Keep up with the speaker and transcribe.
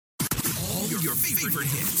your favorite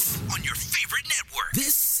hits on your favorite network.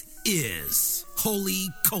 This is Holy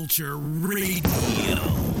Culture Radio.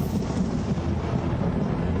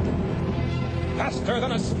 Faster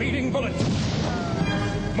than a speeding bullet.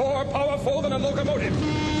 More powerful than a locomotive.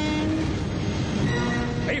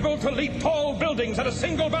 Able to leap tall buildings at a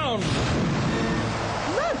single bound.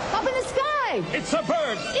 Look, up in the sky. It's a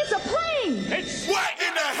bird. It's a plane. It's what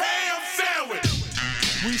in the ham sandwich?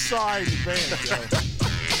 We sorry in advance, yo.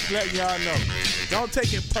 Let y'all know. Don't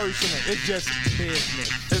take it personal. It's just business.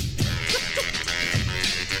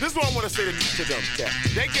 This is what I want to say to them. Yeah.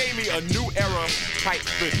 They gave me a new era type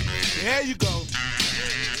fit. There you go.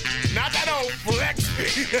 Not that old flex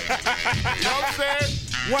fit. You know what I'm saying?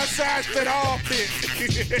 One size fit all fit.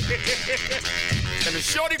 And the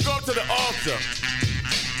shorty go to the altar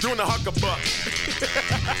doing the huckabuck.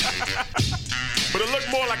 But it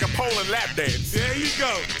looked more like a pole and lap dance. There you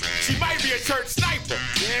go. She might be a church sniper.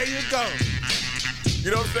 There you go.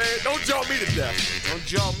 You know what I'm saying? Don't jaw me to death. Don't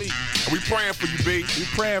jaw me. We praying for you, B. We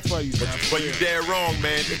praying for you, man. But you dead wrong,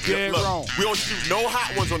 man. Dead wrong. We don't shoot no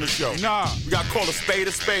hot ones on the show. Nah. We got to call a spade,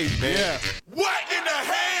 man. Yeah. What in the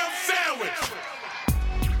ham sandwich?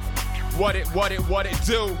 What it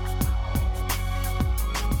do?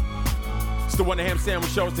 It's the One the Ham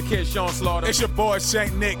Sandwich Show. It's the kid, Sean Slaughter. It's your boy,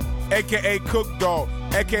 Saint Nick, a.k.a. Cook Dog,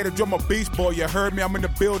 a.k.a. the drummer Beast Boy. You heard me? I'm in the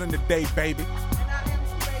building today, baby.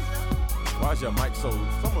 Why is your mic so...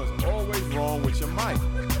 Someone's always wrong with your mic.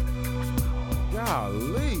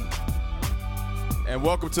 Golly. And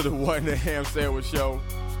welcome to the One the Ham Sandwich Show.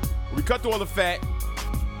 We cut through all the fat,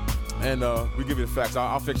 and we give you the facts.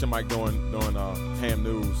 I'll fix your mic during ham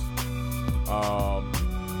news.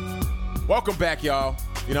 Welcome back, y'all.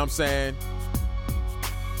 You know what I'm saying?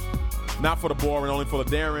 Not for the boring, only for the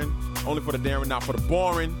daring. Only for the daring, not for the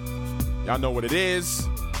boring. Y'all know what it is.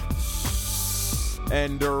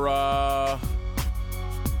 And you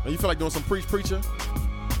feel like doing some preacher?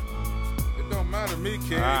 It don't matter to me,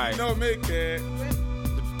 kid. Right. You know me, kid.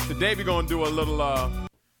 Today we're gonna do a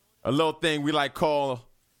little thing we like call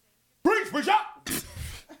preacher.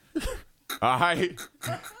 All right.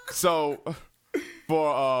 So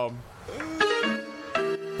for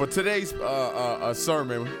today's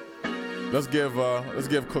sermon, let's give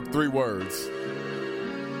Cook 3 words.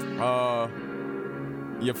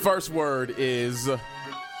 Your first word is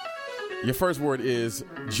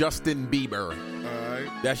Justin Bieber. All right.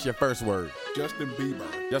 That's your first word. Justin Bieber.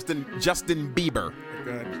 Justin Bieber.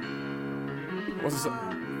 Okay. What's the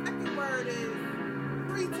second word is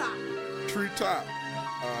treetop. Treetop.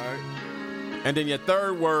 All right. And then your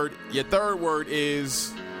third word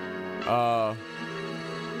is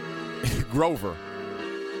Grover.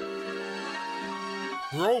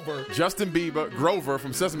 Grover. Justin Bieber, Grover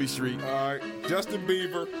from Sesame Street. All right. Justin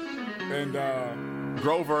Bieber and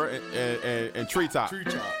Grover and Treetop.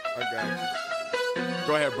 Treetop. I got you.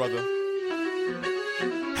 Go ahead, brother.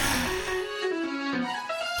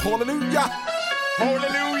 Hallelujah.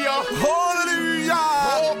 Hallelujah. Hallelujah.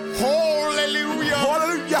 Hallelujah.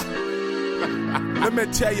 Hallelujah. Let me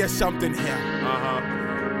tell you something here.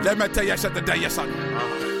 Let me tell you something.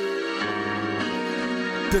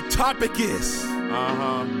 The topic is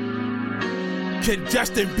can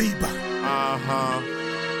Justin Bieber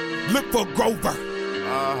look for Grover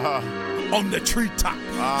on the treetop?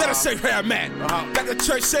 Let us say amen. Let the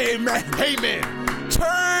church say amen. Amen.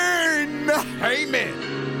 Turn Amen.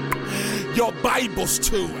 your Bibles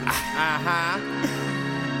to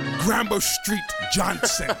Grammar Street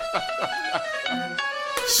Johnson.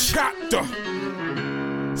 Chapter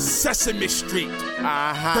Sesame Street,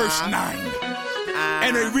 verse 9.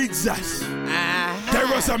 And it reads us, there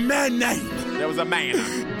was a man named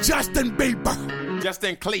Justin Bieber.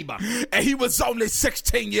 Justin Kleber. And he was only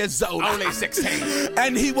 16 years old. Only 16.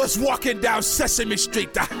 And he was walking down Sesame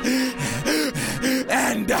Street.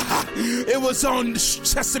 And it was on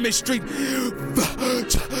Sesame Street,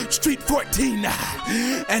 Street 14.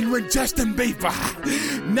 And when Justin Bieber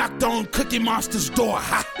knocked on Cookie Monster's door,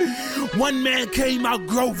 one man came out,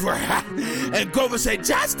 Grover. And Grover said,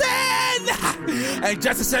 Justin! And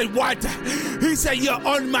Justin said, what? He said, you're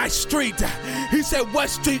on my street. He said,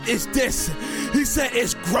 what street is this? He said,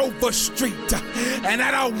 it's Grover Street. And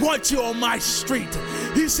I don't want you on my street.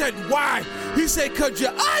 He said, why? He said, cause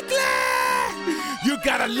you're ugly. You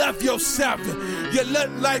gotta love yourself. You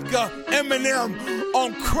look like Eminem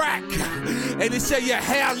on crack. And he said, your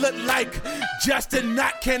hair look like Justin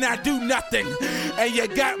Not Can I Do Nothing. And you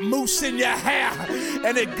got mousse in your hair.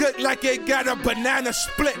 And it looked like it got a banana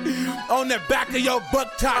split on the back of your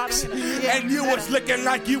buttocks. And you was looking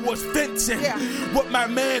like you was fencing with my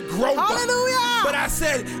man Grover. Hallelujah. But I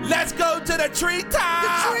said, let's go to the treetop.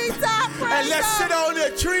 The treetop, praise and let's just sit on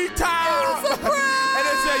the treetop. And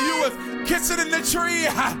they said you was kissing in the tree.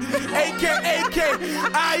 A-K-A-K-I-N-G.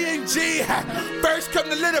 First come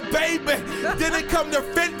the little baby, then it come the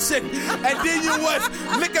fencing, and then you was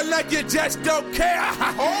looking like you just don't care.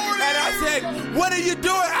 And I said, what are you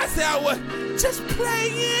doing? I said, I was just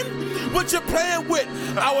playing. What you playing with?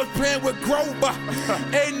 I was playing with Grover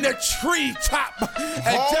in the treetop.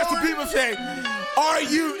 And Justin Bieber said, are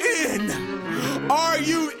you in? Are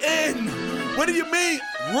you in? What do you mean?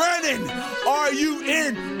 Running. Are you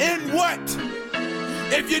in? In what?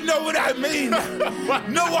 If you know what I mean.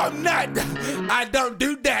 No, I'm not. I don't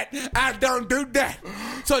do that. I don't do that.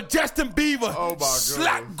 So Justin Bieber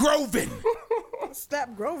slapped Grover.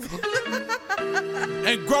 Slap Grover.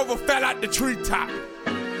 And Grover fell out the treetop.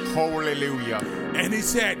 Hallelujah. And he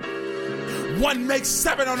said, one makes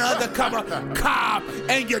 7 on the other cover, Cobb,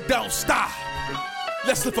 and you don't stop.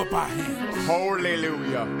 Let's lift up our hands.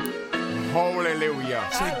 Hallelujah. Hallelujah.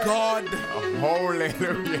 Say God.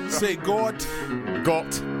 Hallelujah. Say God.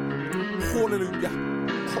 God. Hallelujah.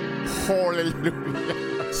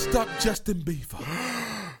 Hallelujah. Stop Justin Bieber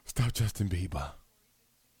Stop Justin Bieber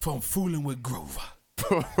from fooling with Grover.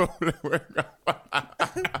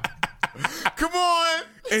 Come on.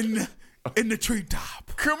 In the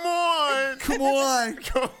treetop. Come on. Come on.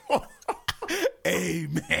 Come on.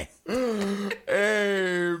 Amen.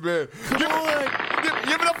 Amen. Come on.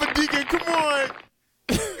 Give it up for Deacon. Come on.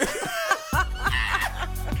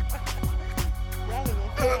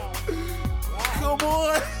 Come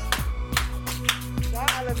on.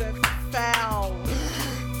 Y'all are the foul.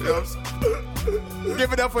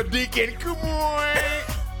 Give it up for Deacon. Come on.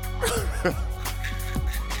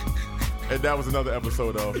 And that was another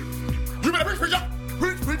episode of You Better Preach Up.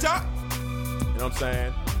 Preach Up. You know what I'm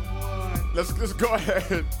saying? Let's go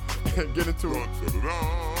ahead and get into it.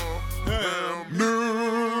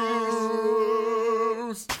 News.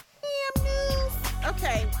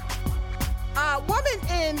 Okay. Woman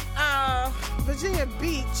in Virginia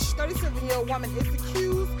Beach, 37-year-old woman, is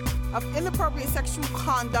accused of inappropriate sexual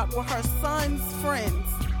conduct with her son's friends.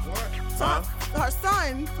 What? So her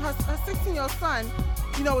 16-year-old son,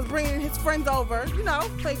 was bringing his friends over,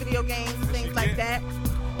 play video games and things like that.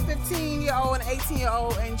 15-year-old and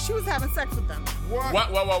 18-year-old, and she was having sex with them. What?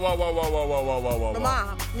 Whoa. The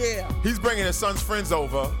mom, yeah. He's bringing his son's friends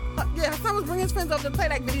over. Her son was bringing his friends over to play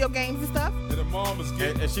like video games and stuff. And the mom was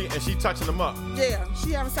getting... And she touching them up. Yeah,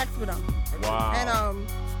 she having sex with them. Wow. And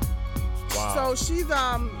so she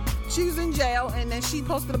was in jail, and then she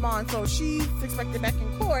posted a bond, so she's expected back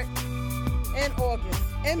in court in August.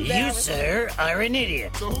 You, sir, are an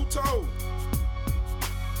idiot. So who told?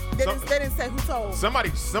 They didn't say who told.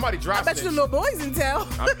 Somebody dropped I bet you the little boys didn't tell.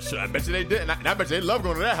 I bet you they did. And I bet you they love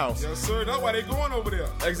going to that house. Yes, sir. That's why they going over there.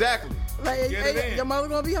 Exactly. Like, hey, your mother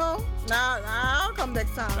gonna be home? Nah, I'll come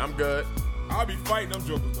next time. I'm good. I'll be fighting them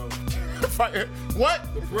jokers, though. What?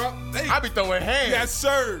 Bro, I be throwing hands. Yes,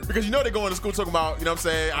 sir. Because they going to school talking about, you know what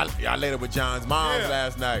I'm saying? I laid up with John's moms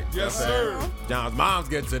last night. Yes, sir. John's moms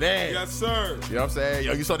get today. Yes, sir. You know what I'm saying?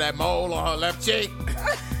 Yo, you saw that mole on her left cheek?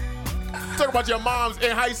 Talk about your moms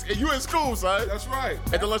in high school. You in school, son. That's right.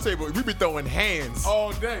 At the lunch table, we be throwing hands.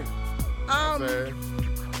 All day.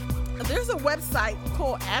 There's a website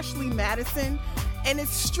called Ashley Madison, and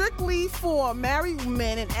it's strictly for married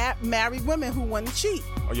men and married women who want to cheat.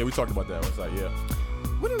 Oh, yeah, we talked about that website, yeah.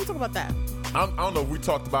 When did we talk about that? I don't know if we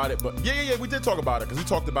talked about it, but yeah, we did talk about it because we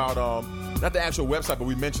talked about, not the actual website, but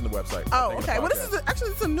we mentioned the website. Oh, okay. Well, this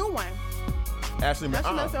is a new one. Ashley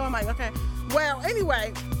Madison. I'm like, okay. Well,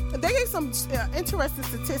 anyway, they gave some interesting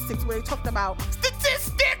statistics where they talked about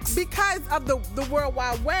statistics because of the World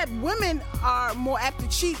Wide Web. Women are more apt to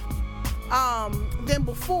cheat than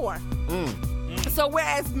before. So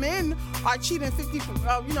whereas men are cheating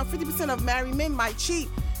 50% of married men might cheat.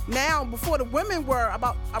 Now, before the women were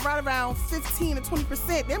around 15 to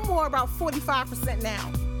 20%, they're more about 45% now.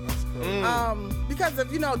 Because of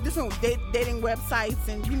different dating websites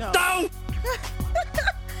and No!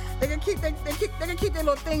 they can keep their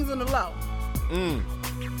little things on the low.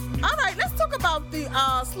 All right, let's talk about the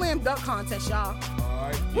slam dunk contest, y'all. All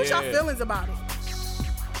right. What's y'all feelings about it?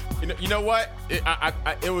 You know what?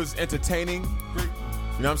 It was entertaining.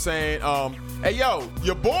 You know what I'm saying? Hey, yo,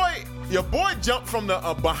 your boy jumped from the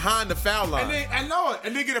behind the foul line. I know it.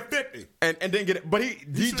 And then get a 50. And then get it. But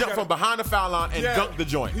he jumped from behind the foul line and dunked the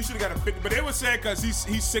joint. He should have got a 50. But they were saying because he's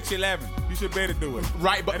 6'11". He should be able to do it.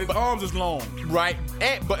 Right. And his arms is long. Right.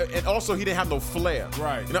 And also he didn't have no flair.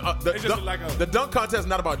 Right. The dunk contest is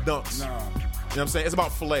not about dunks. No. You know what I'm saying? It's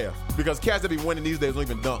about flair. Because cats that be winning these days don't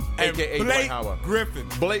even dunk. And A.K.A. Blake Dwight Howard. Griffin.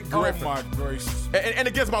 Blake Griffin. Oh, my gracious. And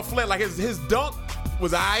again, it's about flair. Like, his dunk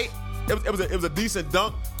was all right. it was a decent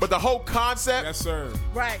dunk, but the whole concept, Yes, sir.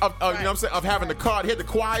 Right. of you know what I'm saying, of having the card hit the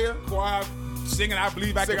choir, Choir singing "I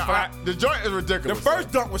Believe I Can Fly." the joint is The ridiculous.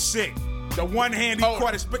 first dunk was sick. The one hand he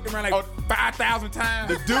caught it spinning around like 5,000 times.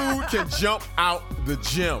 The dude can jump out the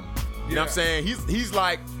gym. You know what I'm saying? He's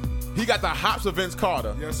like, he got the hops of Vince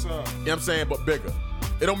Carter. Yes, sir. You know what I'm saying? But bigger.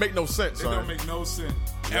 It don't make no sense, It son. don't make no sense.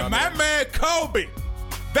 You know And what I my man Kobe,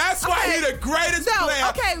 that's why Okay. he the greatest player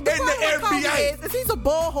Okay, in the problem the with Kobe NBA. is he's a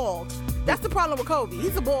ball hog. That's the problem with Kobe.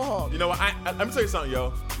 He's a ball hog. You know what? Let me tell you something,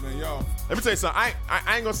 yo. Man, yo, Let me tell you something.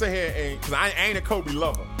 I ain't gonna sit here and because I ain't a Kobe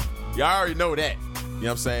lover. Y'all already know that. You know what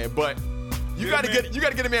I'm saying? But you Yeah, gotta man.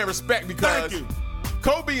 get a man respect because Thank you.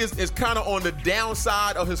 Kobe is kind of on the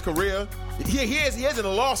downside of his career. He hasn't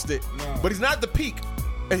lost it, No. but he's not at the peak.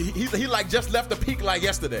 He like just left the peak like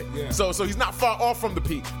yesterday. Yeah. So he's not far off from the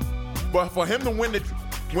peak. But for him to win the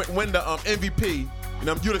MVP, you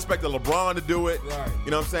know, you'd expect LeBron to do it. Right.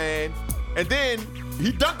 You know what I'm saying? And then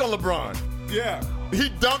he dunked on LeBron. yeah. He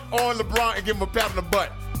dunked on LeBron and gave him a pat on the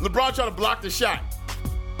butt. LeBron tried to block the shot,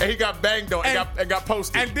 and he got banged on and got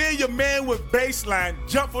posted. And then your man with baseline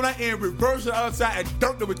jumped on that end, reversed to the other side, and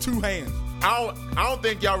dunked it with two hands. I don't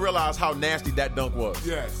think y'all realize how nasty that dunk was.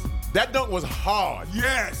 Yes. That dunk was hard.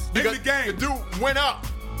 Yes. Because in the game. the dude went up,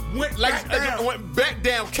 went like back down. went back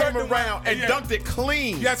down, came Turned around, and yeah. dunked it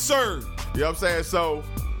clean. Yes, sir. You know what I'm saying? So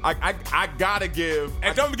I gotta give.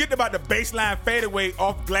 And don't forget about the baseline fadeaway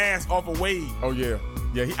off glass off a wave. Oh yeah,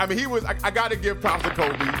 yeah. He was. I gotta give props to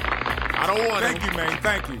Kobe. I don't want Thank him. you, man.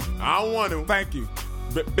 Thank you. I don't want to. Thank you.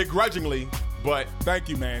 Begrudgingly, but Thank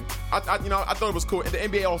you, man. I thought it was cool. The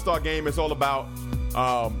NBA All-Star Game is all about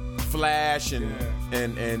flash and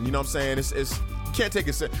you know what I'm saying. It's you can't take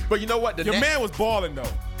it serious. But you know what? Your man was balling though.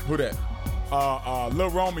 Who that? Lil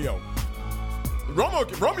Romeo. Romeo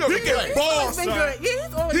He can get play. ball, He's been son. good. Yeah,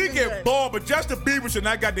 he's always He been get good. ball, but Justin Bieber should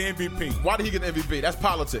not got the MVP. Why did he get the MVP? That's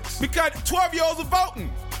politics. Because 12-year-olds are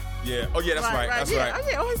voting. Yeah. Oh yeah, that's right. That's yeah. right. Oh,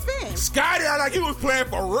 yeah, all his fans. Scotty, I like he was playing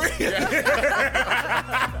for real.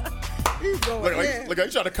 He's going, Look, yeah. look, he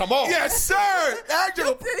trying to come off. Yes, sir.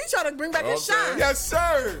 Angela. He's trying to bring back his Okay. shine. Yes,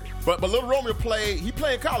 sir. But Lil Romeo played. He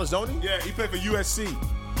played in college, don't he? Yeah, he played for USC.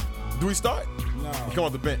 Do he start? No. He come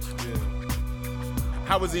off the bench. Yeah.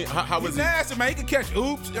 How was he? How was He's he? nasty, man. He can catch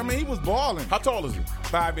oops. I mean, he was balling. How tall is he?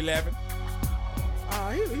 5'11".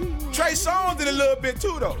 He Trey Songz did a little bit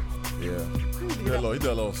too, though. Yeah. He did a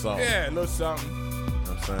little something. Yeah, a little something. You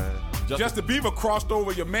know what I'm saying? Justin Bieber crossed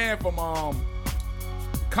over your man from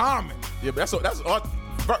Common. Yeah, but that's first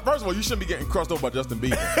of all, you shouldn't be getting crossed over by Justin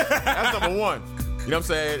Bieber. That's number one. You know what I'm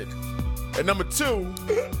saying? And number two,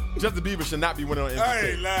 Justin Bieber should not be winning on MVP. I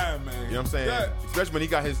ain't lying, man. You know what I'm saying? That- Especially when he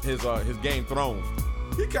got his game thrown.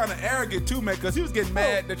 he kind of arrogant too, man, because he was getting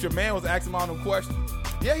mad that your man was asking him all them questions.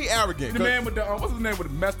 Yeah, he arrogant. The man with the what's his name with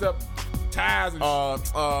the messed up ties and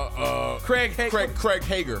Craig Hager. Craig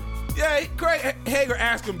Hager. Yeah, Craig Hager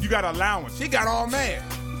asked him, "You got an allowance?" He got all mad.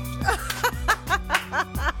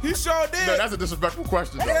 He sure did. No, that's a disrespectful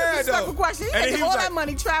question. Though. Yeah, Disrespectful though. question. He And then making he all was that like-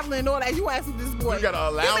 money traveling and all that. You asking this boy? You got an He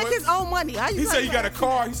allowance? make his own money. How He said, "You got a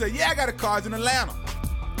car?" He said, "Yeah, I got a car. It's in Atlanta."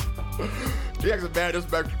 He acts bad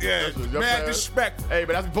disrespectful. Yeah, questions, you know what mad I'm saying? disrespectful. Hey,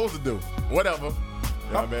 but that's what you're supposed to do. Whatever. You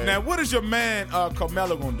know what I mean? Now, what is your man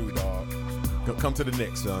Carmelo gonna do, dog? Come to the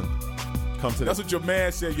Knicks, son. Come to That's the what your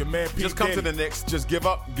man said. Your man Pete Just come to Diddy. the Knicks. Just give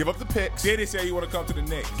up the picks. Diddy said he want to come to the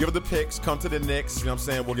Knicks. Give up the picks. Come to the Knicks. You know what I'm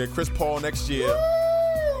saying? We'll get Chris Paul next year.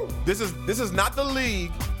 Woo! This is not the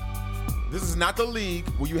league. This is not the league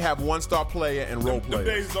where you have one-star player and role The players.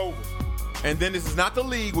 days is over. And then this is not the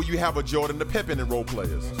league where you have a Jordan, the Pippen, and role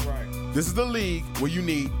players. That's right. This is the league where you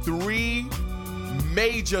need 3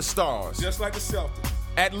 major stars, Just like the Celtics.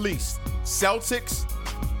 at least. Celtics,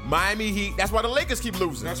 Miami Heat. That's why the Lakers keep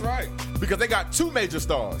losing. That's right. Because they got 2 major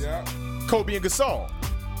stars, Yeah. Kobe and Gasol.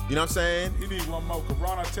 You know what I'm saying? He need one more because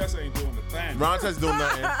Ron Artest ain't doing the thing. Ron Artest doing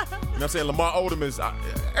nothing. You know what I'm saying? Lamar Odom is.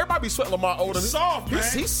 Everybody be sweating Lamar Odom. He's soft, man.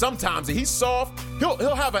 He's sometimes he's soft. He'll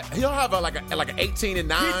have like an 18 and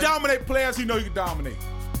 9. He dominate players he know he can dominate.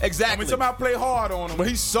 Exactly. When somebody play hard on him, But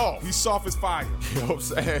he's soft. he's soft as fire. You know what I'm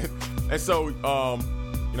saying? And so, you know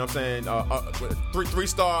what I'm saying?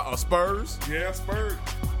 3-star Spurs, Yeah, Spurs.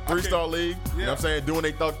 3-star league. You know Yeah. what I'm saying? Doing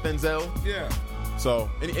they thug Denzel. Yeah. So,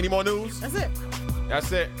 any more news? That's it.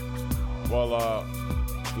 That's it. Well, you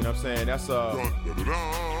know what I'm saying? That's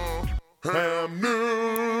Ham News.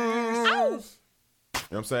 You know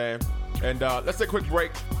what I'm saying? And let's take a quick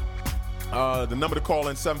break. The number to call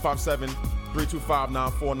in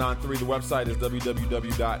 757-325-9493. The website is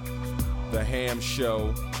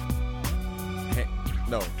www.thehamshow.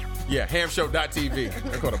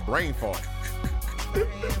 hamshow.tv. They call it a brain fart.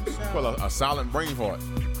 Call it a silent brain fart.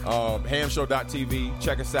 Hamshow.tv.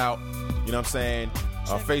 Check us out. You know what I'm saying?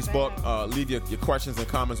 Facebook. Leave your questions and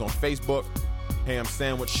comments on Facebook. Ham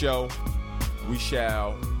Sandwich Show. We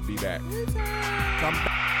shall be back. Come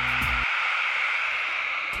back.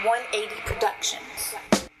 180 Productions.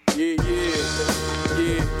 Yeah.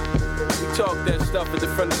 We talk that stuff at the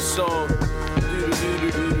front of the song.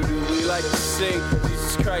 We like to sing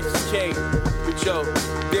Jesus Christ is King. But yo,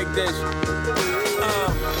 dig this.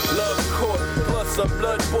 Love court plus a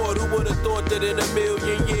blood board. Who would have thought that in a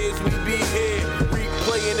million years we'd be here?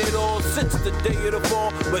 Replaying it all since the day of the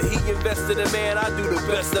fall. But he invested in man, I do the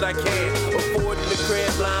best that I can. Affording the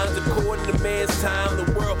grand lines according to man's time.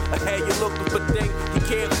 The world, I had you looking for things you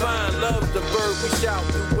can't find. Love's the verb we shout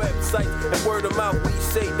through websites and word of mouth. We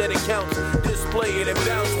say that it counts. Display it and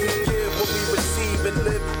bounce. We give what we receive and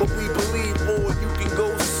live what we believe. Or you can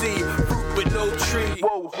go see fruit with no tree.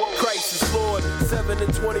 Whoa, Christ is Lord. 7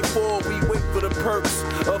 and 24. We wait for the perks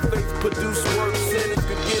of faith produce work. Sinners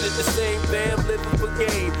could get it the same. Fam living for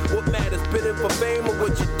gain. What matters, bidding for fame or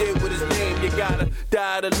what you did with his name? You gotta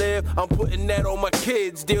die to live. I'm putting that on my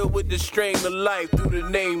kids. Deal with the strain of life through the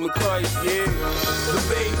name of Christ. Yeah. The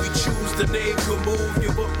way we choose the name can move.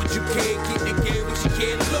 Give up what you can't. Keep the game what you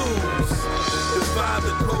can't lose. Defy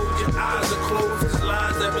the code. Your eyes are closed. Cause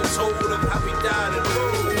lies have been told of how we died and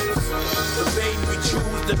rose. The way we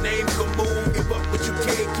choose the name can move. Give up what you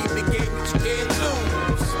can't. Keep the game what you can't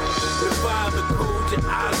lose. Defy the code. Your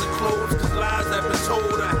eyes are closed. Cause lies have been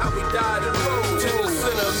told of how we died and rose. Till the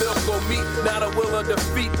sin of milk on me. Not a will of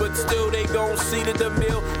defeat. But still they gon' see that the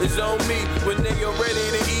meal is on me. When they are ready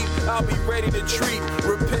to eat, I'll be ready to treat.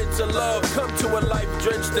 Repent to love. Come to a life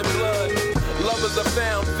drenched in blood. Lovers are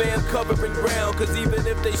found, fam covering ground. Cause even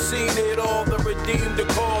if they seen it all, the redeemed are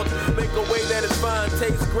called. Make a way that is fine,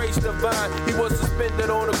 taste grace divine. He was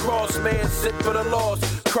suspended on the cross, man, sit for the lost.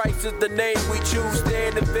 Christ is the name we choose.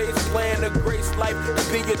 Stand and face, plan a grace life to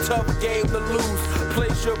be a tough game to lose.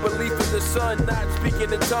 Place your belief in the Son, not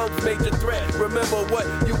speaking in tongues, major threat. Remember what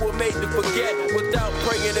you were made to forget. Without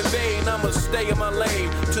praying in vain, I'ma stay in my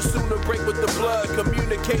lane. To sooner break with the blood,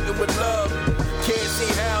 communicating with love. Can't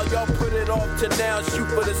see how y'all put it off to now. Shoot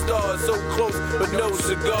for the stars, so close, but no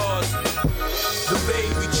cigars. The way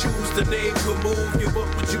we choose the name can move. Give up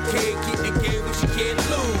what you can't, keep the game what you can't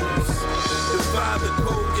lose. Defy the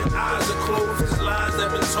code, your eyes are closed. Cause lies have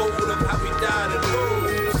been told of how we died and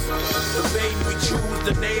rose. The way we choose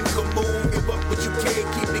the name can move. Give up what you can't,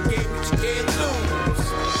 keep the game what you can't lose.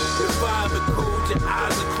 Defy the code, your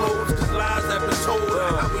eyes are closed. Cause lies have been told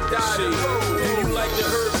of how we died and rose. Do you like to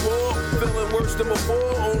hurt more? Feeling worse than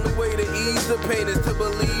before? Only way to ease the pain is to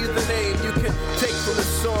believe the name. You can take from the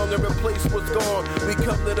song and replace what's gone. We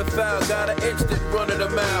come to the foul, got an instant running a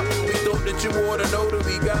mile. We thought that you ought to know that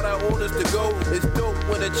we got our orders to go. It's dope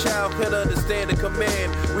when a child can understand the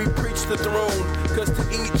command. We preach the throne, cause to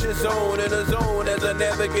each his own and his own. As I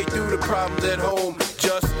navigate through the problems at home,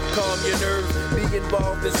 just calm your nerves, be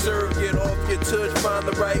involved and serve. Get off your tush, find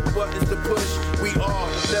the right buttons to push. We are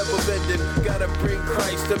never bending, gotta bring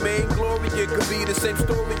Christ the main glory. It could be the same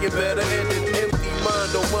story, you better end it. Empty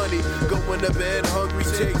mind, no money, going to bed hungry,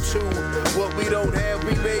 take two. What we don't have,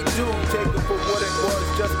 we may do. Take it for what it was,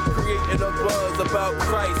 just creating a buzz about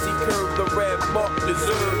Christ. He curved the red mark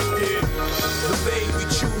deserved, yeah. The way we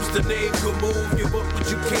choose the name can move. Give up what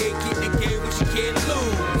you can't, keep the game what you can't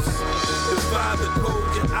lose. Defy the code,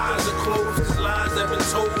 your eyes are closed. Cause lies have been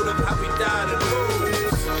told of how we died and rose.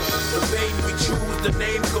 The way we choose the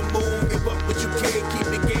name can move. Give up what you can't, keep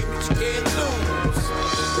the game what you can't lose.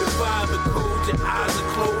 Defy the code, your eyes are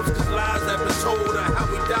closed. Cause lies have been told of how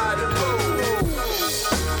we died and rose.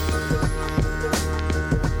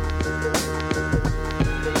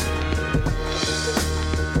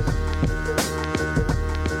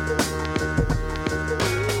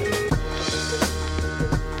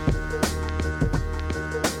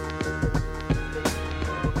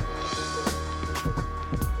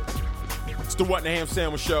 The What in the Ham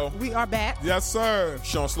Sandwich Show. We are back. Yes, sir.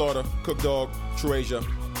 Sean Slaughter, Cook Dog, True Asia.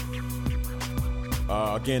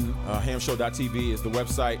 Again, hamshow.tv is the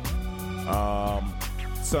website.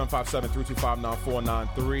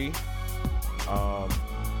 757-325-9493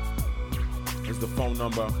 is the phone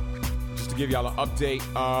number. Just to give y'all an update.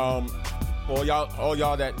 All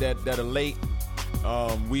y'all that are late,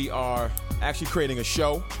 we are actually creating a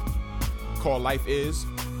show called Life Is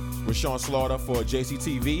with Sean Slaughter for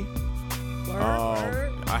JCTV.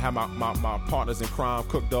 I have my partners in crime,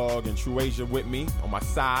 Cook Dog and True Asia, with me on my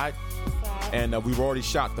side. And we've already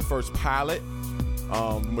shot the first pilot.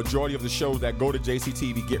 The majority of the shows that go to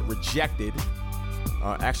JCTV get rejected.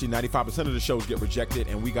 Actually, 95% of the shows get rejected,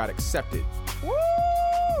 and we got accepted. Woo!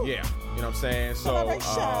 Yeah, you know what I'm saying? So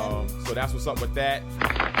so that's what's up with that.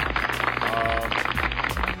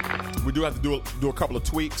 We do have to do a couple of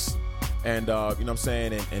tweaks and you know what I'm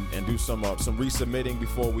saying, and do some resubmitting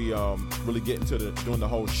before we really get into doing the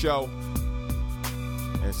whole show.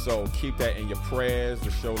 And so keep that in your prayers.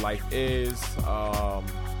 The show Life Is,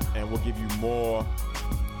 and we'll give you more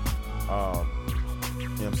you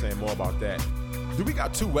know what I'm saying, more about that. Do we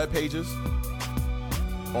got 2 web pages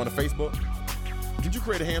on the Facebook? Did you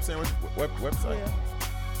create a ham sandwich website?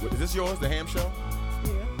 Yeah. Is this yours, the ham show?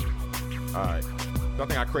 Yeah. All right. So I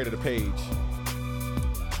think I created a page.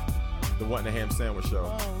 The one, the ham sandwich show.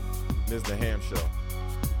 Oh. This is the ham show.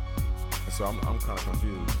 And so I'm kind of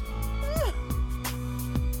confused.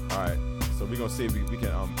 All right. So we're going to see if we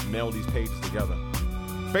can mail these pages together.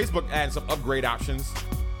 Facebook adding some upgrade options,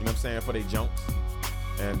 you know what I'm saying, for their junks.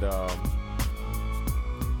 And, you know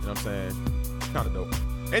what I'm saying, kind of dope.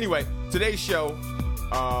 Anyway, today's show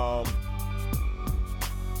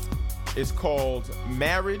is called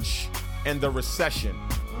Marriage and the Recession.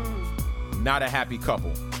 Not a happy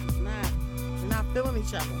couple. Not feeling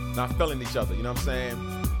each other. Not feeling each other, you know what I'm saying?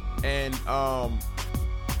 And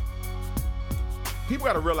people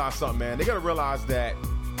got to realize something, man. They got to realize that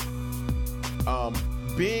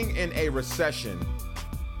being in a recession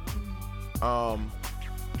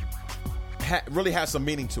really has some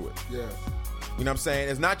meaning to it. Yeah. You know what I'm saying?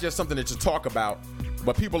 It's not just something that you talk about,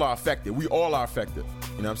 but people are affected. We all are affected.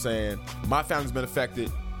 You know what I'm saying? My family's been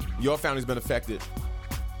affected. Your family's been affected.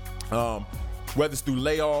 Whether it's through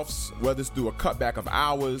layoffs, whether it's through a cutback of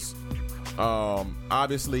hours,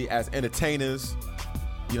 obviously as entertainers,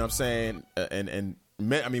 you know what I'm saying? I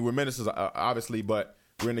mean, we're ministers, obviously, but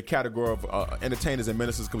we're in the category of entertainers and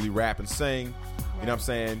ministers because we rap and sing. You know what I'm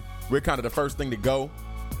saying? We're kind of the first thing to go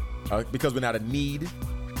because we're not a need.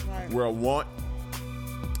 Right. We're a want.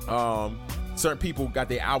 Certain people got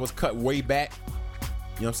their hours cut way back.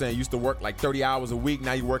 You know what I'm saying? Used to work like 30 hours a week.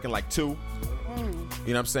 Now you're working like 2. You know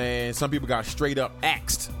what I'm saying? Some people got straight up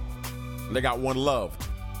axed. They got one loved.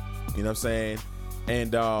 You know what I'm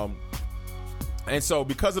saying? And so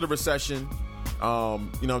because of the recession,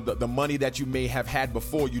 you know, the money that you may have had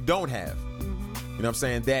before you don't have. You know what I'm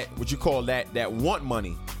saying? That what you call that want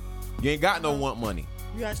money. You ain't got no want money.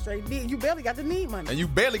 You got straight need. You barely got the need money. And you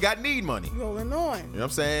barely got need money. Rolling on. You know what I'm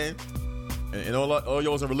saying? And all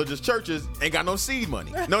yours in religious churches ain't got no seed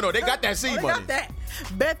money. No, they got that seed They money. got that.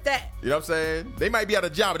 Bet that. You know what I'm saying? They might be out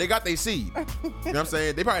of job, but they got their seed. You know what I'm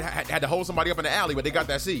saying? They probably had to hold somebody up in the alley, but they got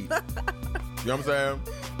that seed. You know what I'm saying?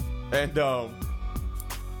 And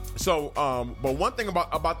but one thing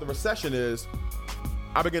about the recession is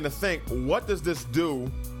I begin to think, what does this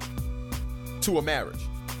do to a marriage?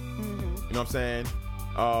 You know what I'm saying?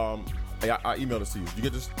 Hey, I emailed this to you. Did you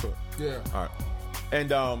get this? Yeah. All right.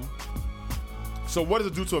 And so what does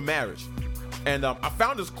it do to a marriage? And I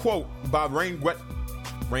found this quote by Wayne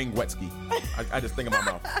Gretzky. I just think in my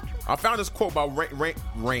mouth. I found this quote by Wayne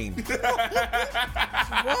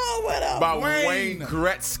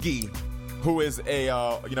Gretzky, who is a you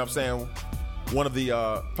know what I'm saying, one of the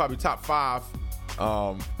probably top 5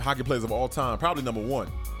 hockey players of all time, probably number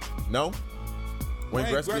 1. No? Wayne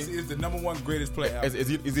Gretzky is the number 1 greatest player ever. Is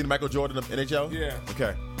he the Michael Jordan of NHL? Yeah.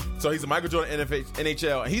 Okay. So he's a Michael Jordan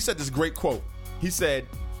NHL, and he said this great quote. He said,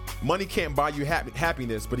 "Money can't buy you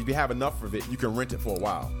happiness, but if you have enough of it, you can rent it for a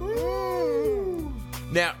while." Ooh.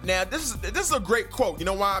 Now this is a great quote. You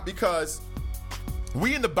know why? Because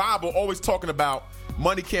we in the Bible always talking about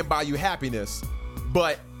money can't buy you happiness,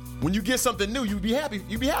 but when you get something new, you be happy.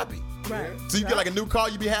 You be happy. Right. So you get like a new car,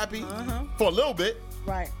 you be happy for a little bit.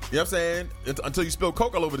 Right. You know what I'm saying? Until you spill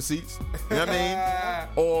Coke all over the seats. You know what I mean?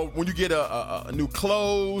 Or when you get a new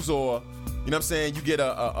clothes, or you know what I'm saying, you get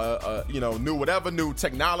a you know, new whatever, new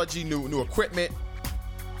technology, new equipment.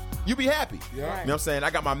 You be happy. Yeah. You know what I'm saying? I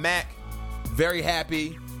got my Mac, very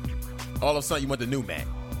happy. All of a sudden you want the new Mac.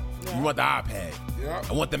 Yeah. You want the iPad. Yeah.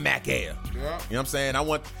 I want the Mac Air. Yeah. You know what I'm saying? I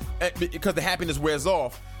want, because the happiness wears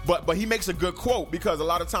off. But he makes a good quote, because a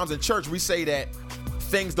lot of times in church we say that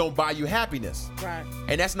things don't buy you happiness. Right.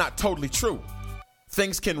 And that's not totally true.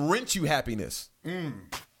 Things can rent you happiness. You know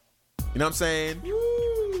what I'm saying?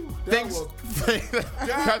 Woo, Can I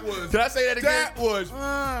say that again? That was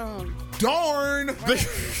darn.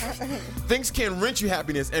 Things can rent you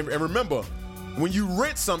happiness. And remember, when you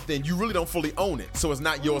rent something, you really don't fully own it. So it's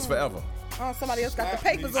not yours forever. Oh, somebody else got the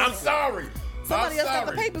papers on it. I'm sorry. Somebody else got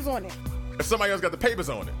the papers on it. Somebody else got the papers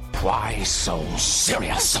on it. Why so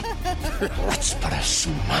serious? Let's put a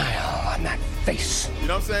smile on that face. You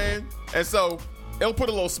know what I'm saying? And so it'll put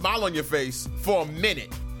a little smile on your face for a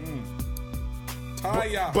minute.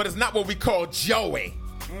 But it's not what we call Joey.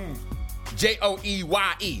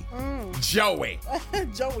 Joeye. Joey.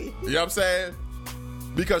 Joey. You know what I'm saying?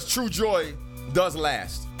 Because true joy does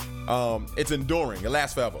last. It's enduring. It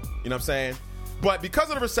lasts forever. You know what I'm saying? But because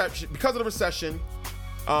of the recession,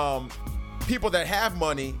 people that have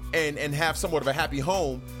money and have somewhat of a happy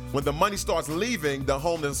home, when the money starts leaving, the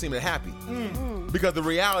home doesn't seem happy. Because the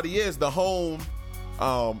reality is the home,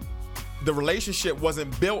 the relationship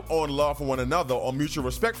wasn't built on love for one another or mutual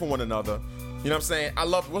respect for one another. You know what I'm saying? I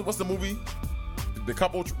love, what's the movie? The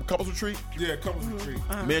Couples Retreat? Yeah, Couples Retreat.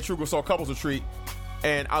 Me and Trugo saw Couples Retreat,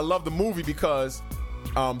 and I love the movie because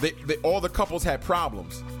they all the couples had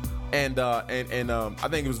problems, and I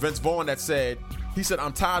think it was Vince Vaughn that said,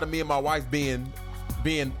 I'm tired of me and my wife being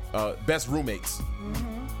best roommates,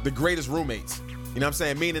 the greatest roommates. You know what I'm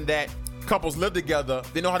saying? Meaning that couples live together,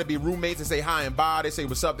 they know how to be roommates, they say hi and bye, they say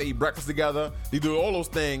what's up, they eat breakfast together, they do all those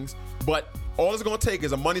things, but all it's going to take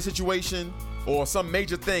is a money situation or some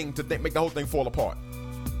major thing to make the whole thing fall apart.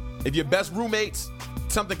 If you're best roommates,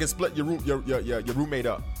 something can split your roommate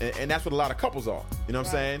up, and that's what a lot of couples are. You know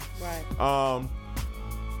what I'm saying? Right.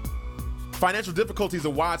 Financial difficulties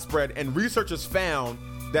are widespread, and researchers found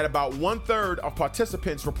that about 1/3 of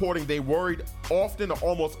participants reporting they worried often or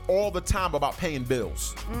almost all the time about paying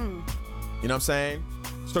bills. You know what I'm saying?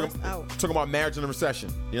 Talking about marriage in a recession.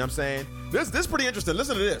 You know what I'm saying? This is pretty interesting.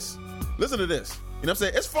 Listen to this. You know what I'm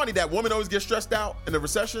saying? It's funny that women always get stressed out in the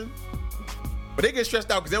recession, but they get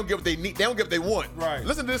stressed out because they don't get what they need. They don't get what they want. Right.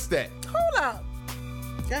 Listen to this stat. Hold up.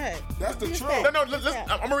 Go ahead. That's the truth. No, listen.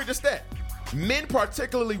 I'm going to read this stat. Men,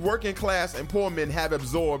 particularly working class and poor men, have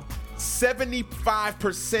absorbed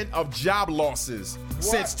 75% of job losses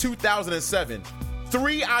since 2007.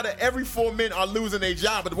 3 out of every 4 men are losing their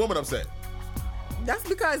job, but the woman upset. That's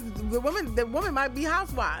because the woman might be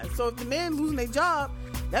housewives. So if the man losing their job,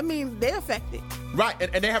 that means they're affected. Right,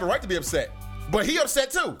 and they have a right to be upset. But he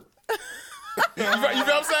upset too. You know what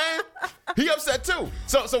I'm saying? He upset too.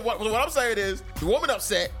 So what I'm saying is, the woman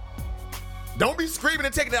upset. Don't be screaming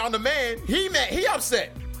and taking it on the man. He mad. He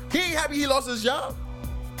upset. He ain't happy he lost his job.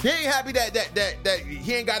 He ain't happy that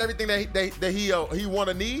he ain't got everything that he want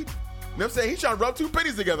to need. You know what I'm saying? He's trying to rub two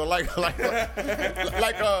pennies together, like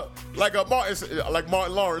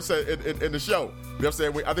Martin Lawrence said in the show. You know what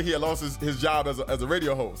I'm saying? I think he had lost his job as a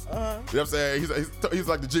radio host. You know what I'm saying? He's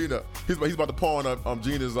like the Gina. He's about to pawn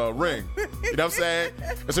Gina's ring. You know what I'm saying?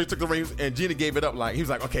 And so he took the ring, and Gina gave it up. Like he was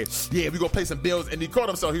like, okay, yeah, we gonna pay some bills. And he caught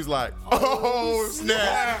himself. He's like, oh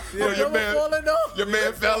snap! Yeah. Your man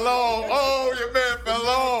fell off. Oh, your man fell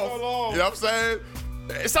off. You know what I'm saying?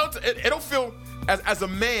 It don't feel. As a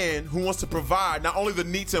man who wants to provide not only the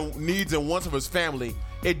needs and wants of his family,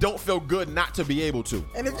 it don't feel good not to be able to.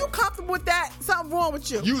 And if you're comfortable with that, something wrong with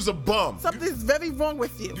you. You's a bum. Something's very wrong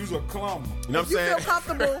with you. You's a clum. You know what I'm saying? You feel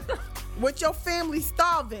comfortable with your family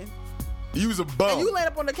starving. You's a bum. And you laid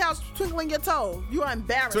up on the couch twinkling your toes. You are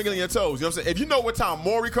embarrassed. Twinkling your toes. You know what I'm saying? If you know what time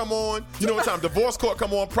Maury come on, you know what time Divorce Court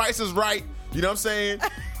come on, Price is Right. You know what I'm saying?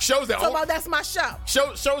 Shows that that's my show.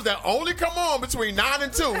 Shows that only come on between 9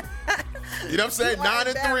 and 2. You know what I'm saying? 9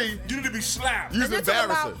 and 3. You need to be slapped. You're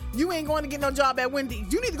embarrassing. You ain't going to get no job at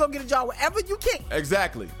Wendy's. You need to go get a job wherever you can.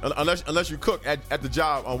 Exactly. Unless you cook at the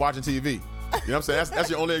job on watching TV. You know what I'm saying? That's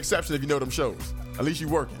your only exception if you know them shows. At least you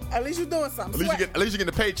working. At least you doing something. At least you get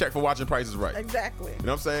a paycheck for watching Price is Right. Exactly. You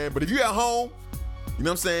know what I'm saying? But if you at home, you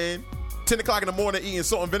know what I'm saying? 10 o'clock in the morning eating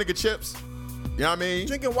salt and vinegar chips. You know what I mean?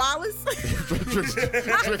 Drinking Wallace.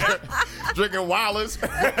 drinking Wallace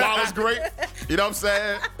grape. You know what I'm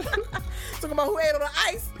saying? Talking about who ate on the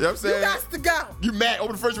ice. You know what I'm saying? You got to go. You mad, open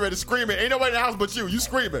the refrigerator screaming. Ain't nobody in the house but you. You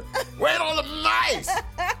screaming. Wait on the ice. You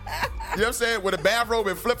know what I'm saying? With a bathrobe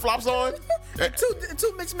and flip-flops on. And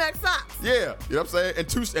two Mitch Mac socks. Yeah. You know what I'm saying? And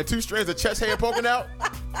two strands of chest hair poking out.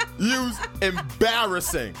 You's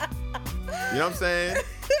embarrassing. You know what I'm saying?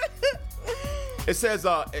 It says,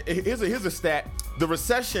 here's a stat. The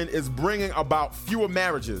recession is bringing about fewer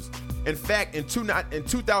marriages. In fact, in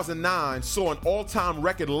 2009, saw an all-time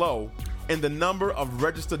record low in the number of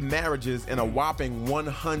registered marriages in a whopping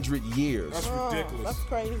 100 years. That's ridiculous. That's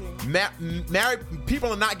crazy. Married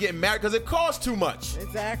people are not getting married because it costs too much.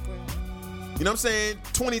 Exactly. You know what I'm saying?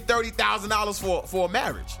 $20,000, $30,000 for a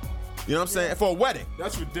marriage. You know what I'm saying? For a wedding.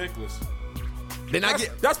 That's ridiculous.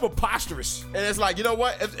 That's preposterous. And it's like, you know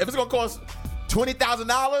what? If it's gonna cost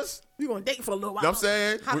 $20,000, we gonna date for a little while. You know what I'm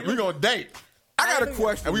saying? We're gonna date. I got a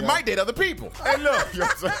question. And we might date other people. Hey, look. You know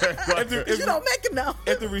what I'm saying? You don't make enough.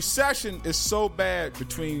 If the recession is so bad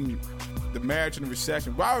between the marriage and the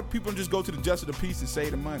recession, why would people just go to the Justice of the Peace and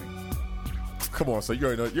save the money? Come on, so you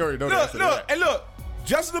already know the answer to that. Look,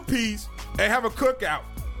 Justice of the Peace and have a cookout.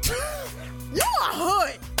 You a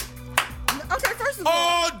hood. Okay, first of all.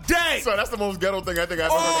 All day. So that's the most ghetto thing I think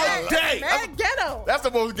I've ever heard. All day. Mad ghetto. That's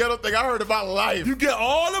the most ghetto thing I heard about life. You get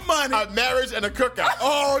all the money. A marriage and a cookout.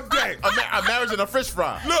 All day. A marriage and a fish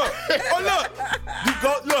fry. Look. Look. You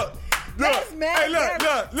go, look. That's mad Hey, look.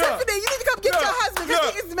 Tiffany, you need to come get your husband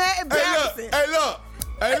because he is mad embarrassing. Hey, look.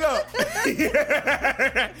 Hey, look.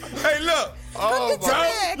 Come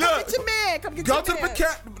get your man. Come get Go your to man.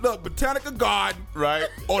 the Botanical Garden, Right.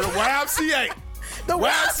 or the YMCA. The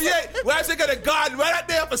YMCA got a garden right out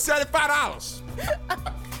there for $75.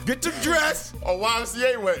 Get your dress. A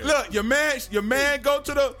YMCA way. Look, your man go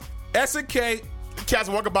to the S&K. Cats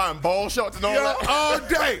walking by in ball shorts and all that. All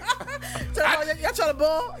day. Y'all trying to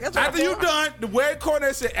ball? After you done, the wedding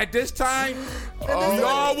coordinator said, at this time, we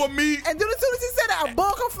all will meet And then as soon as he said that, a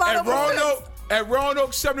ball come fly over his face. at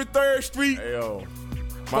Roanoke 73rd Street Hey, yo.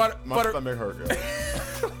 For My the- stomach hurt, yo.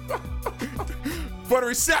 for the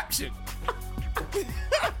reception. You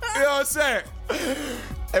know what I'm saying?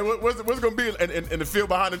 Hey, what's it going to be in the field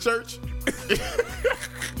behind the church?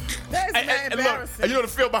 That is mad And look, embarrassing. and you know the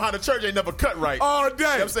field behind the church ain't never cut right. All day. You know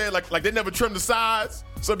what I'm saying? Like they never trim the sides.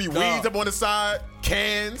 So it'd be weeds up on the side,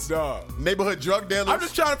 cans, neighborhood drug dealers. I'm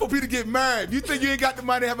just trying for people to get married. If you think you ain't got the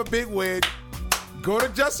money to have a big wedding, go to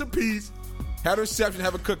Just a Piece, have a reception,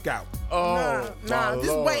 have a cookout. Oh, Nah, my just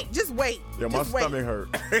Lord. wait. Just wait. Yo, my Just wait. stomach hurt.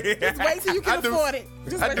 Just wait till you can afford it.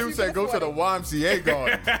 Just I wait till do you say can go to afford the it. YMCA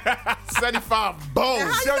garden. 75 bones.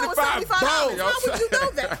 And how you know it's 75 bones. How would you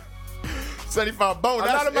know that? 75 bones. A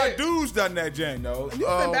That's lot of my it. dudes done that, Jane, though. You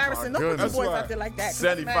Oh, embarrassing. my Don't put goodness. your boys That's out there like that. 'cause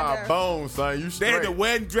that's mad 75 embarrassing. bones, son. You They straight. had the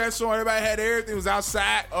wedding dress on. Everybody had everything. It was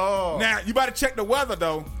outside. Oh. Now, you better check the weather,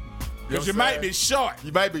 though, because you know what I'm might be short.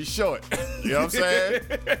 You might be short. You know what I'm saying?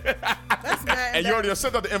 That's mad. And you already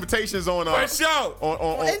sent out the invitations on For sure.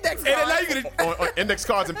 on index And they allow you card to, on index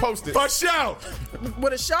cards and post-its. for sure.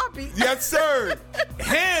 with a Sharpie. Yes, sir.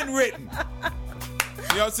 Handwritten. You know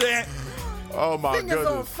what I'm saying? Oh my Fingers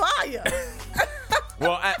on goodness. fire.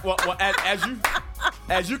 Well,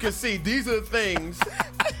 as you can see, these are the things.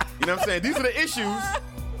 You know what I'm saying? These are the issues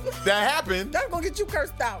that happen. That's gonna get you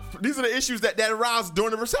cursed out. These are the issues that arise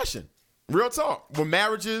during the recession. Real talk. When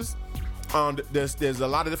marriages, there's a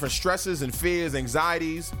lot of different stresses and fears,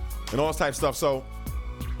 anxieties, and all this type of stuff. So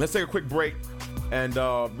let's take a quick break, and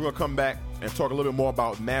we're gonna come back and talk a little bit more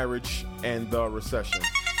about marriage and the recession.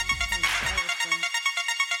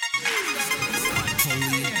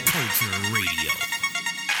 Holy Culture Radio.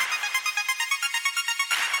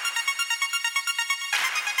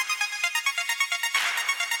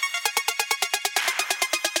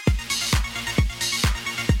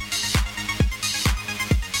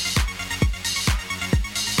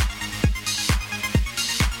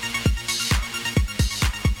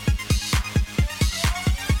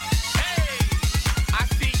 I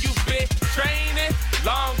see you've been training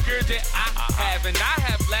longer than I have, and I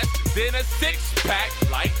have less than a six-pack,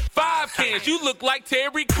 like 5 cans. You look like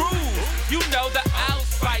Terry Crews. You know the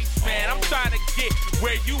Allspice, man. I'm trying to get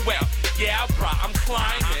where you at. Yeah, I'm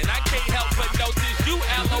climbing. I can't help but notice you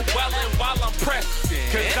LOLing while I'm pressing.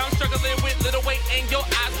 Cause I'm struggling with little weight in your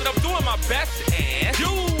eyes, but I'm doing my best. And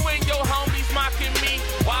you and your homies mocking me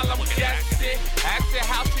while I'm guessing. Asking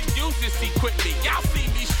how to use this equipment. Y'all see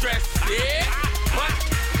me stressed, yeah? But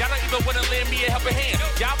y'all don't even wanna lend me a helping hand.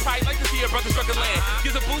 Y'all probably like to see a brother struggling.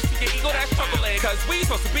 Gives a boost to your ego that's struggling. Cause we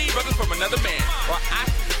supposed to be brothers from another man. Or I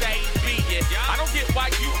should say be it. I don't get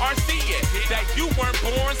why you aren't seeing that you weren't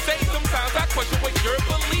born saved. Sometimes I question what you're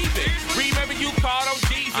believing. Remember you called on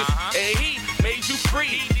Jesus and he made you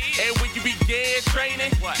free. And when you began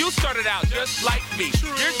training, you started out just like me.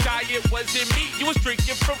 Your diet wasn't meat, you was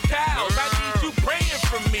drinking from cows. I need you praying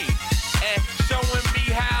for me and showing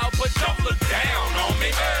me how. But don't look down on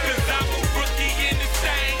me, cause I'm a rookie in the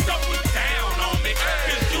same. Don't look down on me,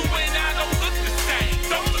 cause you and I don't look the same.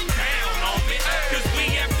 Don't look down on me, cause we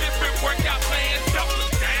have different workout plans. Don't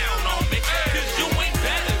look down on me, cause you ain't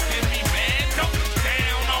better than me, man. Don't look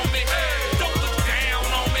down on me, don't look down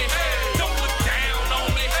on me, don't look down on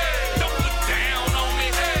me, don't look down on me,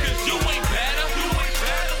 cause you ain't better, you ain't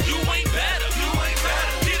better, you ain't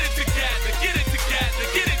better. Get it together, get it together,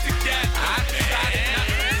 get it together. I decided not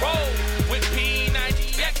to roll with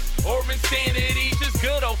P90X or insanity, just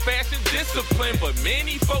good old fashioned discipline. But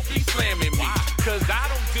many folk be slamming me, cause I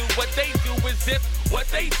don't do what they do as if what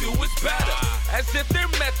they do is better. As if their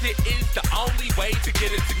method is the only way to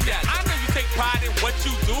get it together. I know you take pride in what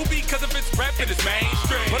you do because of its rep and it's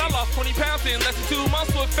mainstream. But I lost 20 pounds in less than 2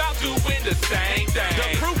 months without doing the same thing. The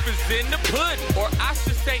proof is in the pudding, or I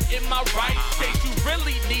should say in my right state. You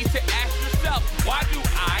really need to ask yourself, why do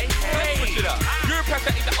I hate? Switch it up. You're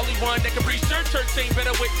pastor ain't the only one that can preach. Church ain't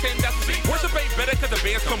better with 10 decibels. Worship ain't better cause the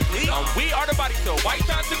band's complete. We are the body, so white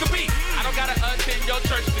shine to compete. I don't gotta attend your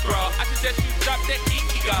church to grow. I suggest you drop that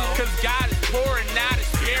ego. Cause God is pouring out his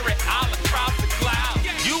spirit all across the cloud.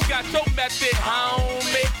 You got your method,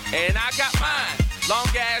 homie, and I got mine. Long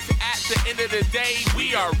as at the end of the day,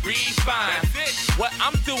 we are refined. What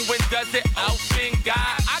I'm doing does it open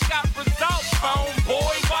God. I got results,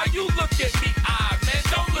 homeboy. Why you look at me odd, man?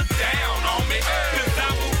 Don't look down on me. Cause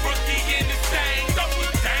I'm a rookie in the same. Don't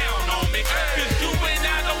look down on me. Cause you and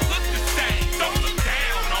I don't look the same. Don't look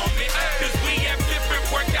down on me. Cause we have different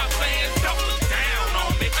workout plans. Don't look down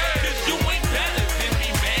on me. Cause you ain't better than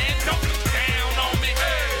me, man. Don't look down on me.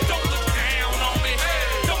 Don't look down on me.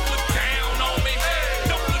 Don't look down on me.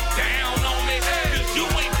 Don't look down on me. Cause you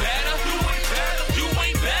ain't better. You ain't better. You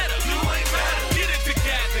ain't better. You ain't better. Get it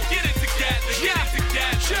together. Get it together. Get it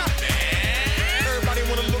together, man. Everybody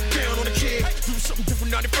wanna look down on a kid. Do something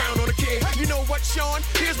different, now they frown on a kid. You know what, Sean?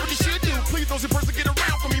 Here's what you should do. Please don't sit person get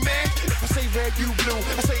around for me, man. If I say red, you blue.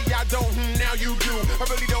 I say I don't, now you do. I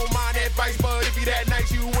really don't mind advice, but if you that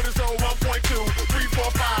nice, you would've sold 1.2, 3,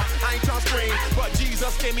 4, 5. I ain't tryna scream, but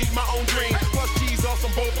Jesus gave me my own dream. Plus Jesus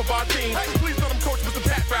on both of our teams. Please let them coach Mr.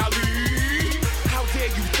 Pat Riley. How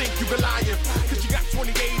dare you think you been lying? Cause you got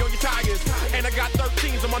 28 on your tires, and I got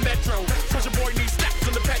 13s on my Metro. Such a boy needs snaps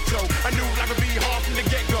on the petrol. I knew life would be hard from the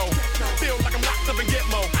get-go. Feel like I'm locked up in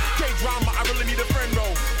Gitmo. K-drama, I really need a friend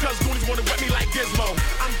roll. Cause Goonies wanna wet me like Gizmo.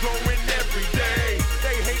 I'm growing every day.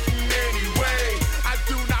 They hating anyway. I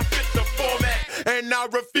do not fit the format, and I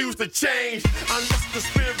refuse to change unless the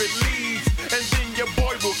spirit leads, and then your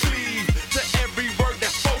boy will cleave to every word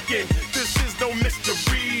that's spoken. This is no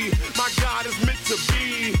mystery. My God is meant to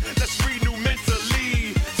be. Let's renew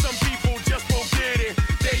mentally. Some people just won't get it.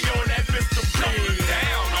 They on that mystery. Don't look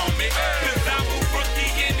down on me. Cause I'm a rookie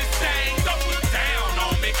in the same. Don't look down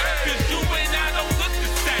on me. Cause you and I don't look the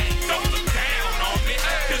same. Don't look down on me.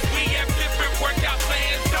 Cause we have different workout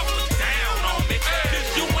plans. Don't look down on me. Cause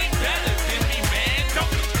you ain't better than me, man. Don't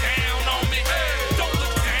look down on me. Don't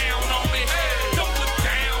look down on me. Don't look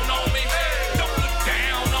down on me. Don't look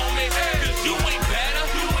down on me. Cause you ain't better.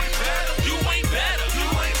 You ain't better. You ain't better. You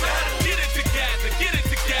ain't better. Get it together. Get it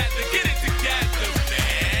together. Get it together, man.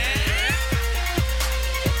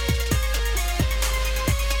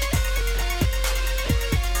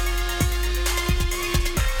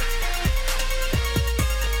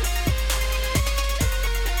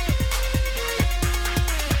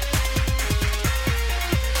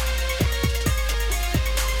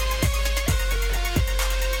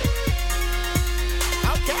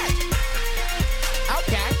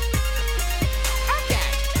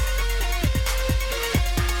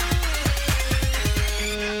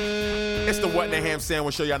 It's the What in the Ham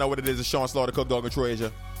Sandwich Show. Y'all know what it is. It's Sean Slaughter, Cook Dog, and Troy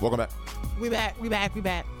Asia. Welcome back. We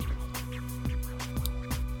back.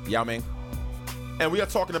 Yeah, man. And we are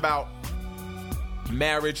talking about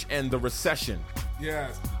marriage and the recession.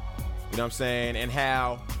 Yes. You know what I'm saying? And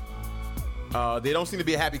how they don't seem to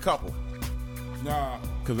be a happy couple. Nah.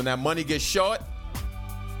 Because when that money gets short,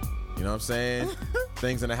 you know what I'm saying?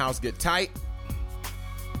 Things in the house get tight.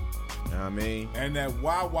 You know what I mean? And that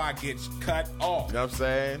Wawa gets cut off. You know what I'm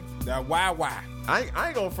saying? That Wawa. I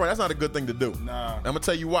ain't gonna front. That's not a good thing to do. Nah. I'm gonna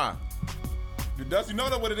tell you why. It does. You know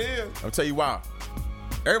that what it is. I'm gonna tell you why.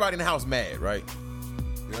 Everybody in the house mad, right?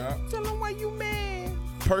 Yeah. Tell him why you mad.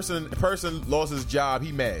 Person lost his job.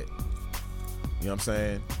 He mad. You know what I'm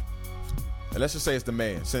saying? And let's just say it's the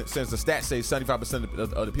man. Since the stats say 75%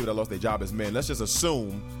 of the people that lost their job is men, let's just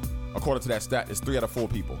assume, according to that stat, it's 3 out of 4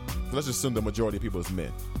 people. So let's just assume the majority of people is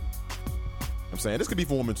men. I'm saying this could be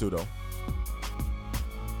for women too, though.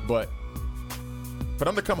 But for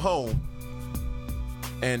them to come home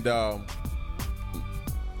and you know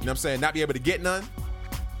what I'm saying, not be able to get none,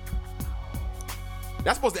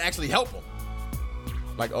 that's supposed to actually help them.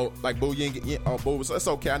 Like, oh, like, boo, you ain't get, oh, boo, it's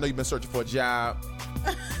okay. I know you've been searching for a job.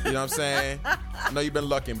 You know what I'm saying? I know you've been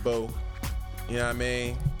looking, boo. You know what I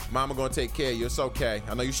mean? Mama gonna take care of you. It's okay.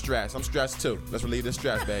 I know you stressed. I'm stressed too. Let's relieve the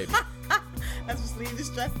stress, baby. Let's just leave the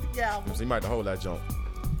stress together. So you might have to hold that joint.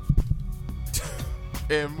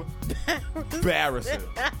 Embarrassing.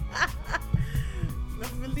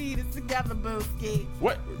 Let's relieve it together, Booski.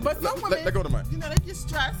 What? But some women, let go to mine. you know, they get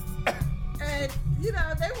stressed. And, you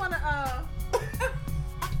know, they want to,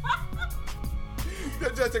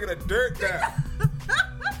 They're just taking a dirt down.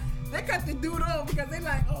 they cut the dude off because they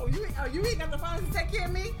like, oh, you ain't got the funds to take care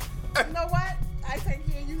of me? You know what? I ain't take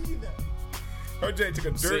care of you either. OJ took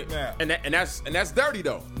a dirt down. And that's dirty,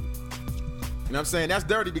 though. You know what I'm saying? That's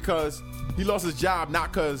dirty because he lost his job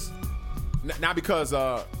not because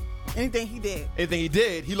anything he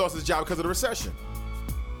did. He lost his job because of the recession.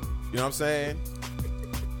 You know what I'm saying?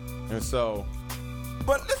 And so,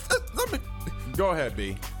 But let me. go ahead,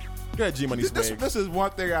 B. Go ahead, G Money Swig. This is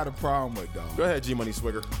one thing I had a problem with, though. Go ahead, G Money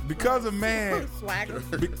Swigger. Because a man, Swagger.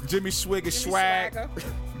 Jimmy Swig is Jimmy swag. Swagger.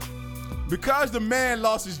 Because the man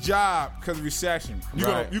lost his job because of recession,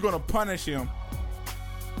 Right. you're gonna punish him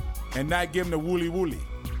and not give him the woolly woolly.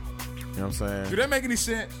 You know what I'm saying? Do that make any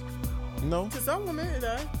sense? No, To some women, it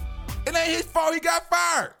does. It ain't his fault he got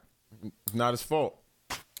fired. not his fault.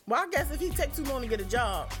 Well, I guess if he takes too long to get a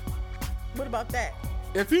job, what about that?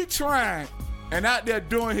 If he trying and out there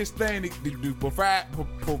doing his thing to provide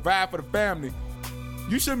for the family,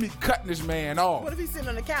 you shouldn't be cutting this man off. What if he's sitting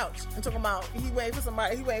on the couch and talking about he waiting for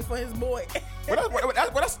somebody, he waiting for his boy?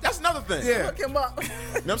 That's another thing. Yeah. Hook him up. You know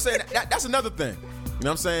what I'm saying? That's another thing. You know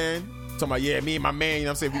what I'm saying? Talking about, yeah, me and my man, you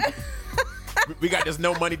know what I'm saying? We got this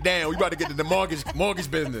no money down. We about to get to the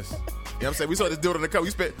mortgage business. You know what I'm saying? We saw this dude on the cover.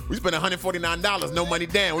 We spent $149, no money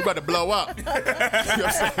down. We about to blow up. You know what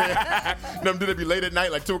I'm saying? Them do they be late at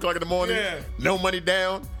night, like 2 o'clock in the morning? Yeah. No money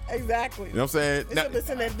down. Exactly. You know what I'm saying? So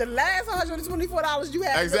listen, the last $124 you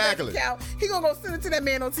have Exactly. in your bank account, he gonna go send it to that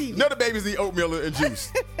man on TV. No, the babies need oatmeal and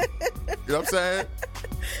juice. You know what I'm saying?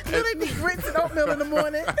 No, they need grits and oatmeal in the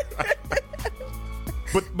morning.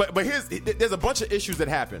 But there's a bunch of issues that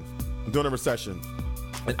happen during a recession.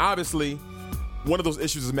 And obviously, one of those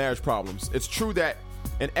issues is marriage problems. It's true that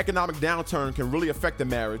an economic downturn can really affect the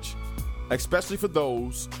marriage, especially for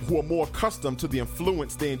those who are more accustomed to the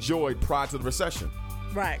influence they enjoyed prior to the recession.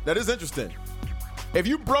 Right. That is interesting. If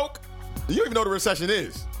you broke, you don't even know what a recession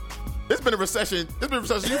is. It's been a recession for the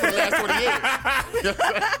last 20 years.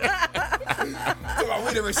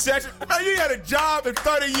 We the recession. Man, you had a job in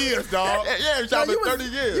 30 years, dog. Yeah, job in 30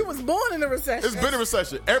 years. You was born in a recession. It's been a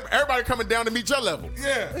recession. Everybody coming down to meet your level.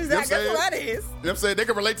 Yeah. Exactly. You know what I'm That's what that is. You know what I'm saying? They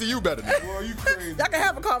can relate to you better than Boy, you crazy. Y'all can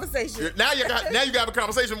have a conversation. Now you got to have a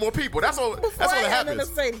conversation with more people. That's all. Before That's I what had nothing happens.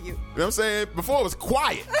 to say to you. You know what I'm saying? Before it was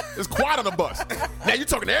quiet. It was quiet on the bus. Now you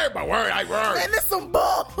talking to everybody. Word. Man, this some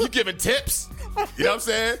bull. You giving tips. You know what I'm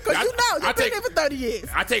saying? Because you know, you've been there for 30 years.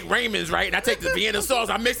 I take Raymond's, right? And I take the Vienna sauce.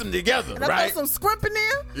 I mix them together, And I right? throw some scrimp in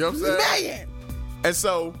there. You know what I'm saying? Man. And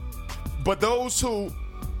so, but those who,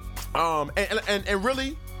 and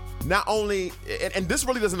really, not only, and this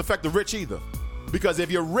really doesn't affect the rich either. Because if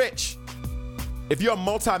you're rich, if you're a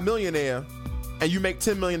multimillionaire and you make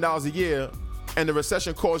 $10 million a year and the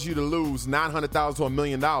recession caused you to lose $900,000 to $1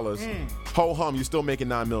 million, ho hum, you're still making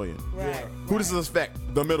 $9 million. Right. Who does this affect?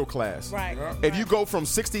 The middle class. Right. If you go from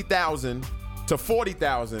 60,000 to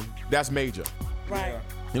 40,000, that's major. Right.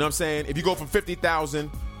 You know what I'm saying? If you go from 50,000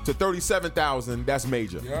 to 37,000, that's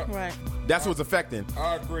major. Yep. Right. That's what's affecting.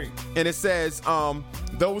 I agree. And it says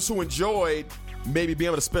those who enjoyed maybe being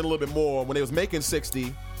able to spend a little bit more when they was making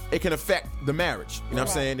 60, it can affect the marriage. You know what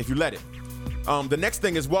I'm saying? If you let it. The next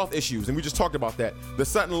thing is wealth issues, and we just talked about that. The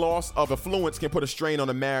sudden loss of affluence can put a strain on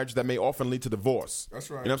a marriage that may often lead to divorce. That's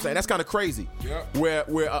right. You know what I'm saying? That's kind of crazy. Yep. Where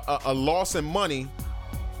a loss in money,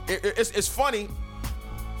 it's funny.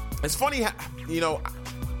 It's funny how, you know,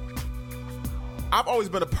 I've always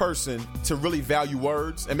been a person to really value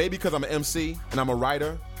words, and maybe because I'm an MC and I'm a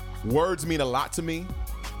writer, words mean a lot to me. You know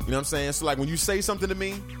what I'm saying? So like when you say something to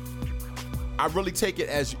me, I really take it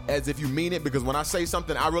as if you mean it, because when I say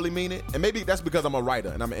something, I really mean it. And maybe that's because I'm a writer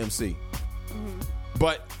and I'm an MC.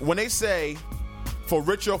 But when they say, for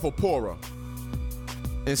richer or for poorer,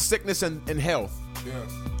 in sickness and health,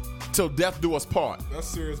 Yes. till death do us part. That's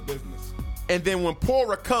serious business. And then when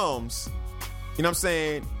poorer comes, you know what I'm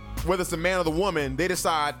saying, whether it's the man or the woman, they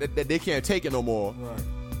decide that they can't take it no more. Right.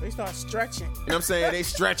 They start stretching. You know what I'm saying? They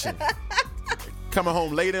stretching. Coming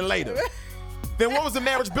home later and later. Then what was the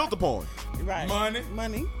marriage built upon? Right.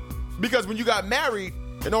 Money. Because when you got married,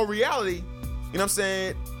 in all reality, you know what I'm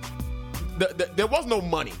saying, there was no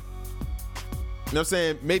money. You know what I'm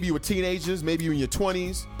saying? Maybe you were teenagers, maybe you in your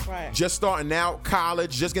 20s. Right. Just starting out,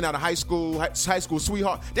 college, just getting out of high school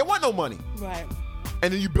sweetheart. There wasn't no money. Right.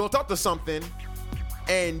 And then you built up to something,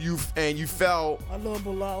 and you fell a little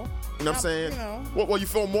below. You know what I'm saying? You know. Well, you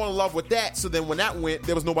fell more in love with that. So then when that went,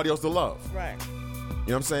 there was nobody else to love. Right. You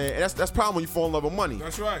know what I'm saying? And that's the problem when you fall in love with money.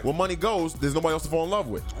 That's right. When money goes, there's nobody else to fall in love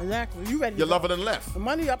with. Exactly. You ready? Your to lover go. done left. The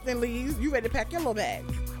money up then leaves. You ready to pack your little bag?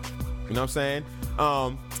 You know what I'm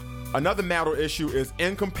saying? Another marital issue is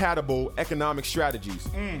incompatible economic strategies.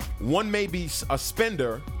 One may be a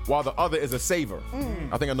spender while the other is a saver.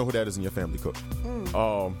 I think I know who that is in your family, Cook.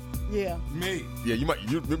 Yeah. Me. Yeah, you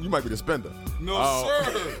might be the spender. No,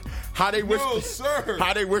 sir. How they wish No, sir.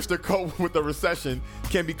 How they wish to cope with the recession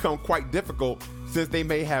can become quite difficult since they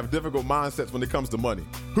may have difficult mindsets when it comes to money.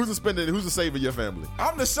 Who's the spender? Who's the saver in your family?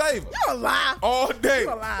 I'm the saver. You a lie. All day.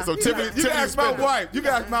 You a lie. So Tiffany, You can ask my spender. wife. You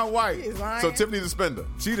can ask my He wife. is lying. So Tiffany's the spender.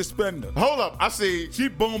 She the spender. Hold up, I see. She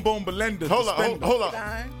boom boom Belinda. Hold up, hold up.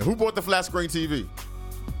 Lying. Who bought the flat screen TV?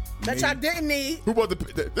 That y'all didn't need. Who bought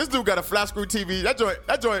this dude got a flat screen TV. That joint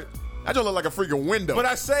look like a freaking window. But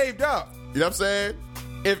I saved up. You know what I'm saying?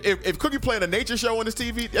 If Cookie playing a nature show on this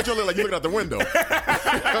TV, that joint look like you looking out the window. You know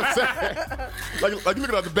what I'm saying? Like you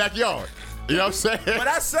looking out the backyard. You know what I'm saying? But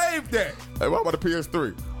I saved that. Hey, what about the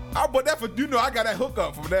PS3? I bought that for I got that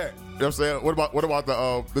hookup from that. You know what I'm saying? What about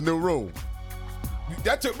the new room?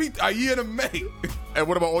 That took me a year to make. And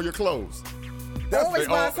what about all your clothes? Always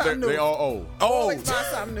buying something new. They all old. Always buying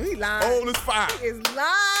something new. He lying. Old as fire. He is lying.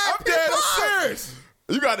 I'm dead. I'm serious.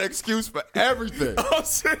 You got an excuse for everything. I'm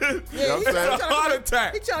serious. Yeah, You know what I'm saying? Heart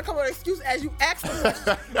attack. He trying to come with an excuse as you ask him.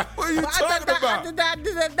 What are you talking about?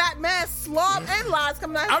 That man slob and lies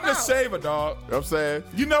coming out his I'm the mouth. saver, dog. You know what I'm saying?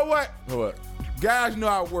 You know what? What? Guys know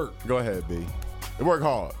I work. Go ahead, B. They work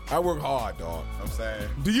hard. I work hard, dog. You know what I'm saying?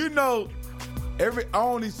 Do you know I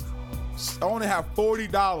only have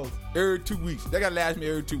 $40 every 2 weeks. They gotta last me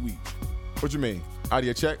every 2 weeks. What you mean? Out of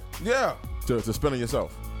your check? Yeah. To spend on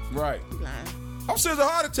yourself? Right. He lying. I'm serious, a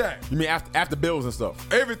heart attack. You mean after bills and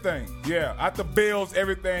stuff? Everything. Yeah. After bills,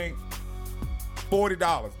 everything.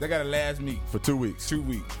 $40. They gotta last me For 2 weeks. 2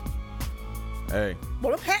 weeks. Hey.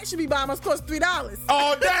 Well, the hat should be buying must cost $3.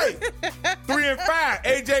 All day. 3 and 5.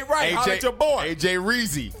 AJ Wright. Holla at your boy. AJ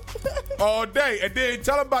Reezy. All day. And then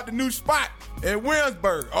tell them about the new spot in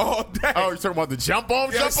Williamsburg. All day. Oh, you talking about the jump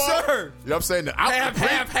off? Yes, jump off? sir. You know what I'm saying?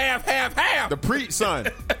 Half. The preach, son.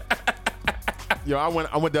 Yo, I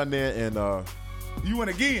went down there and You went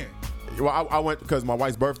again. well, I went because my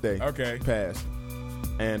wife's birthday passed.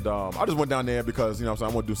 And I just went down there because, you know what I'm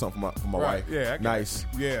saying, I want to do something for my wife. Yeah. I get Nice.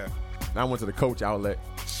 it. Yeah. And I went to the Coach outlet.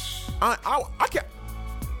 I can't.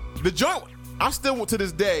 The joint, I still, to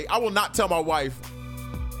this day, I will not tell my wife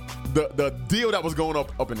the deal that was going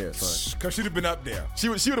up in there, son. Because she'd have been up there. She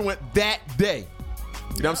would have went that day.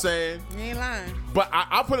 You know what I'm saying? You ain't lying. But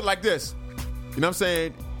I'll put it like this. You know what I'm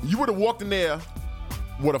saying? You would have walked in there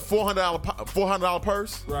with a $400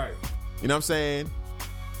 purse. Right. You know what I'm saying?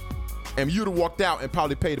 And you'd have walked out and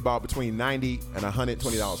probably paid about between $90 and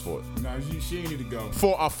 $120 for it. No, she ain't need to go.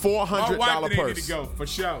 For a $400 My wife didn't purse. need to go, for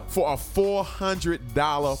sure. For a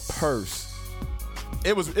 $400 purse.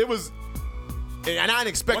 It was, and I didn't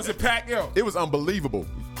expect Was it packed, yo? It was unbelievable.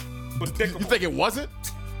 But You think it wasn't?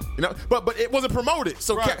 You know, but it wasn't promoted.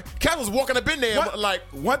 So Right. Cat was walking up in there like,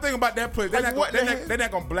 one thing about that place, they're Like, not what gonna- the hell? they're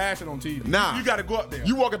not gonna blast it on TV. nah. You got to go up there.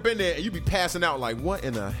 You walk up in there and you be passing out like, what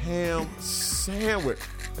in a ham sandwich?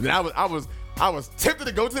 And then I was tempted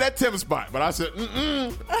to go to that Tim spot, but I said,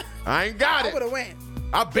 I ain't got I it. would have went.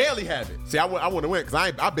 I barely have it. See, I wouldn't win because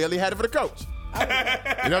I barely had it for the coach. You know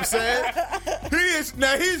what I'm saying?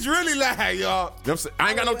 He's really lying, y'all. You know what I'm saying? I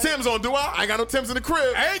ain't got no Timbs on, do I? I ain't got no Timbs in the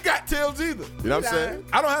crib. I ain't got Tim's either. You know what I'm saying?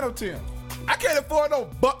 I don't have no Tim. I can't afford no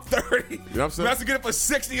 $130. You know what I'm saying? I have to get it for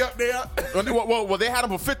 60 up there. Well, they had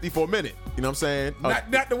them for 50 for a minute. You know what I'm saying?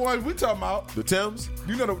 Not the ones we talking about. The Timbs?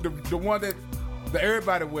 You know the one that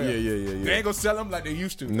everybody wear. Yeah. They ain't gonna sell them like they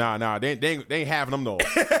used to. Nah, they ain't having them though.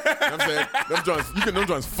 You know what I'm saying? Them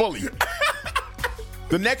joints fully.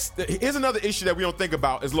 Here's another issue that we don't think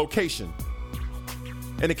about is location.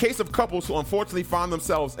 In the case of couples who unfortunately find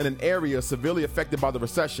themselves in an area severely affected by the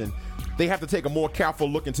recession, they have to take a more careful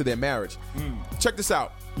look into their marriage. Check this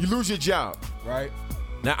out. You lose your job. Right.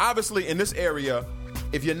 Now, obviously, in this area,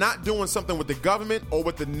 if you're not doing something with the government or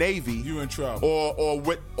with the Navy, You in trouble. or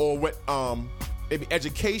with maybe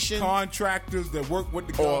education, Contractors that work with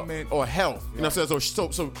the government. or health. You know what I'm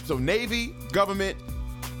saying? So Navy, government,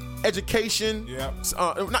 education, Yeah.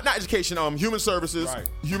 not education, human services, Right.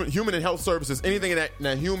 human and health services, anything in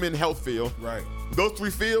that human health field. Right. Those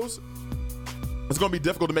three fields, it's going to be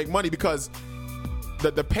difficult to make money because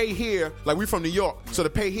the pay here, like we're from New York, so the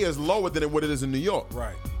pay here is lower than what it is in New York.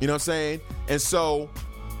 Right. You know what I'm saying? And so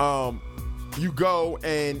you go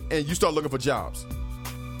and you start looking for jobs.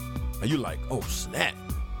 And you like, oh, snap. You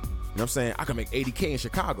know what I'm saying? I can make $80K in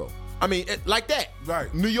Chicago. I mean, like that.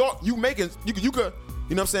 Right. New York, you could, you know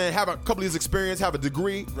what I'm saying, have a couple of years experience, have a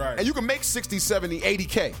degree. Right. And you can make 60, 70,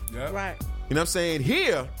 80K. Yeah. Right. You know what I'm saying?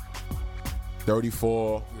 Here,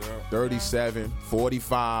 34, Yeah. 37,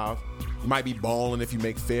 45. You might be balling if you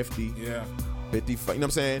make 50, Yeah. 55. You know what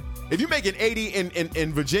I'm saying? If you're making 80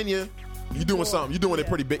 in Virginia, you're doing something. You're doing it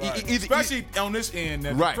pretty big. Right. Especially on this end.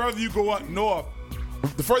 Now, Right. the further you go up north,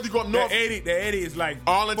 The further you go up north, the 80 is like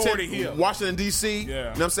Arlington, 40 here. Washington D.C. Yeah. You know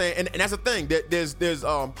what I'm saying? And that's the thing. There's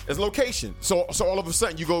location. So all of a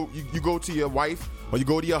sudden you go to your wife or you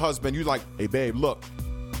go to your husband. You like, hey babe, look. You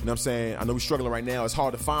know what I'm saying? I know we're struggling right now. It's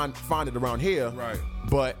hard to find it around here. Right.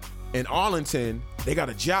 But in Arlington, they got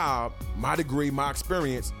a job. My degree, my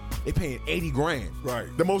experience. They paying $80,000.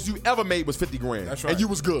 Right. The most you ever made was $50,000. That's right. And you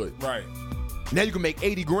was good. Right. Now you can make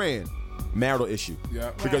 $80,000. Marital issue.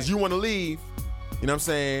 Yeah. Because you want to leave. You know what I'm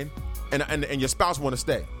saying? And your spouse want to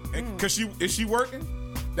stay. Because is she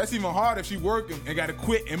working? That's even harder if she working and got to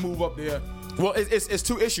quit and move up there. Well, it's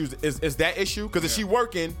two issues. Is that issue? Because if she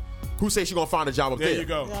working, who says she gonna find a job up there? There you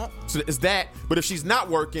go. Yep. So it's that. But if she's not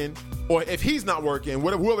working, or if he's not working,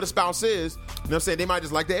 whoever the spouse is, you know what I'm saying? They might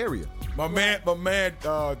just like the area. My man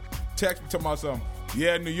text me talking about something.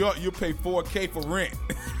 Yeah, New York, you pay $4,000 for rent.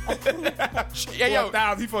 Yeah, yo.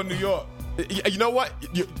 $4,000. He from New York. You know what?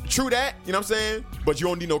 True that. You know what I'm saying? But you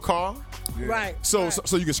don't need no car. Yeah. Right. So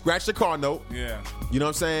right. you can scratch the car note. Yeah. You know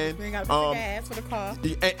what I'm saying? You ain't got to pay gas for the car.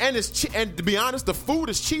 And it's and to be honest, the food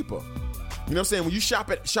is cheaper. You know what I'm saying? When you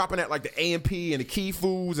shopping at like the A&P and the Key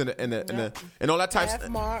Foods and all that type of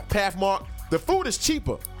stuff. Pathmark. The food is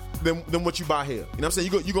cheaper than what you buy here. You know what I'm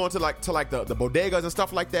saying? You go into like the bodegas and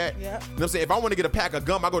stuff like that. Yeah. You know what I'm saying? If I want to get a pack of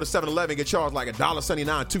gum, I go to 7-Eleven and get charged like $1.79,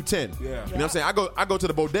 $2.10. Yeah. You know what I'm saying? I go to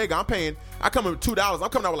the bodega, I come in with $2. I'm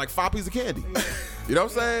coming out with like 5 pieces of candy. Yeah. You know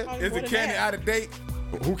what I'm saying? Is the candy out of date?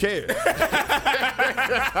 Who cares? Hey,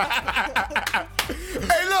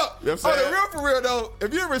 look. You know what I'm saying? The real for real though,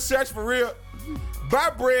 if you're research for real, buy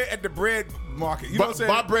bread at the bread market. You know what I'm saying?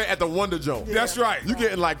 Buy bread at the Wonder Jones. Yeah. That's right. You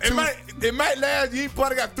getting like two. It might last. You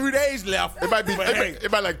probably got 3 days left. It might be. Hey.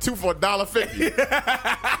 It might like 2 for $1.50. You know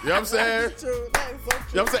what I'm saying? That's true. That is so true.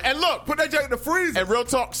 You know what I'm saying? And look, Put that junk in the freezer. and real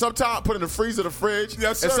talk, sometimes put in the freezer, the fridge.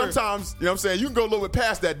 Yes, sir. And sometimes, you know what I'm saying, you can go a little bit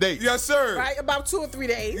past that date. Yes, sir. Right, about 2 or 3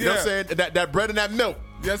 days. You know what I'm saying? That bread and that milk.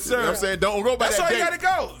 Yes, sir. You know what I'm saying? Don't go by That's that all date. you gotta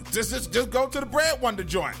go. Just go to the bread wonder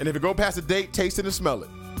joint. And if it go past the date, taste it and smell it.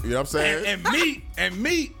 You know what I'm saying? And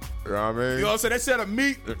meat. You know what I mean? You know what I'm saying? That set of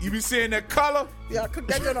meat, you be seeing that color. Yeah, cook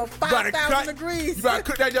that joint on 5,000 degrees. You gotta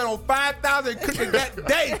cook that joint on 5,000 and cook it that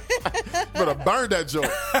day. You better burn that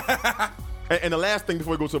joint. And the last thing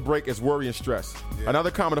before we go to a break is worry and stress. Yeah.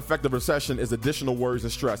 Another common effect of recession is additional worries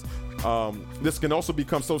and stress. This can also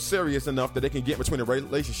become so serious enough that they can get between a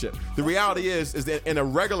relationship. The reality is that in a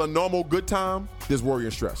regular, normal, good time, there's worry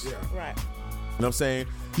and stress. Yeah. Right. You know what I'm saying?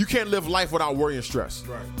 You can't live life without worry and stress.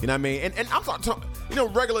 Right. You know what I mean? And I'm talking,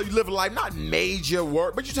 regular, you live a life, not major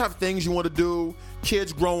work, but you just have things you want to do,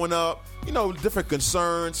 kids growing up, different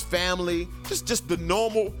concerns, family, just the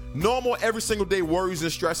normal every single day worries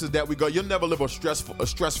and stresses that we go. You'll never live a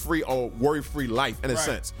stress-free or worry-free life in a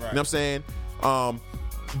sense. Right. You know what I'm saying?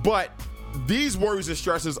 But these worries and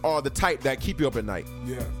stresses are the type that keep you up at night.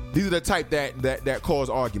 Yeah. These are the type that cause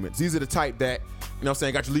arguments. These are the type that, you know what I'm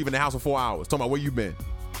saying, got you leaving the house for 4 hours. Talking about where you been.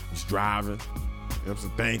 Just driving. You know what I'm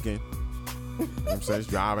saying? Thinking. You know what I'm saying? Just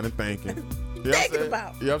driving and thinking. You know Thinking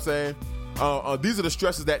about. You know what I'm saying? These are the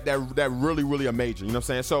stresses that really, really are major. You know what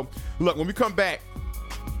I'm saying? So, look, when we come back,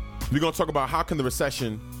 we're going to talk about how can the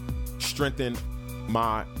recession strengthen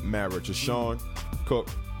my marriage. It's Sean Cook.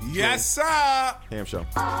 Yes, sir. Ham Show.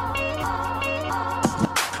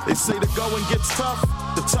 They say the going gets tough,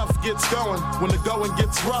 the tough gets going. When the going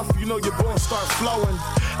gets rough, your bones start flowing.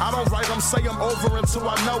 I don't write them, say I'm over until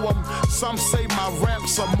I know them. Some say my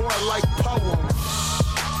raps are more like poems.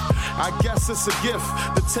 I guess it's a gift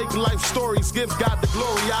to take life stories, give God the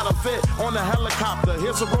glory out of it. On a helicopter,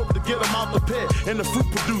 here's a rope to get him out the pit. And the fruit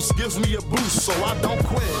produced gives me a boost, so I don't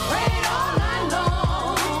quit. Wait all night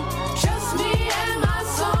long, just me and my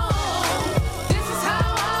song. This is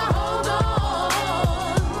how I hold on.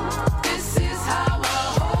 This is how I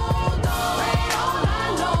hold on. Wait all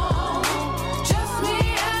night long, just me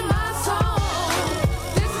and my song.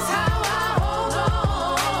 This is how I hold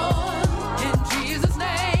on. In Jesus' name.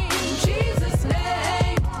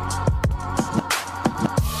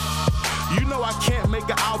 I can't make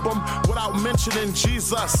an album without mentioning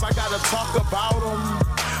Jesus. I gotta talk about him.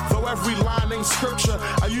 Though every line ain't scripture,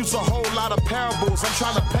 I use a whole lot of parables. I'm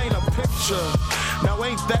trying to paint a picture. Now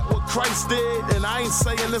ain't that what Christ did? And I ain't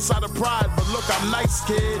saying this out of pride, but look, I'm nice,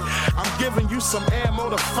 kid. I'm giving you some ammo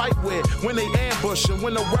to fight with when they ambush and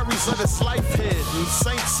when the worries of this life hit. And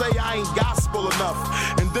saints say I ain't gospel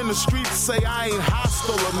enough, and then the streets say I ain't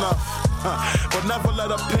hostile enough. But never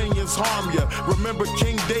let opinions harm you. Remember,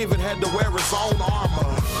 King David had to wear his own armor.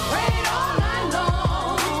 Wait all night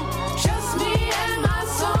long, just me and my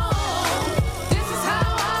song. This is how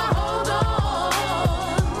I hold on.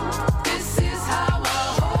 This is how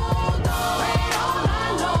I hold on. Wait all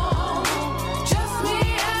night long, just me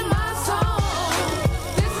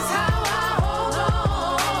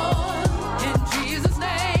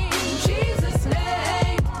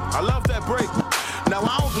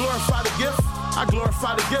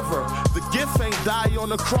I the giver. The gift ain't die on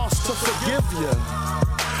the cross to forgive you.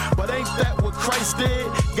 But ain't that what Christ did?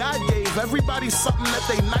 God gave everybody something that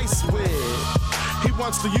they nice with. He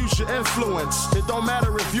wants to use your influence. It don't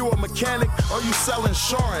matter if you a mechanic or you sell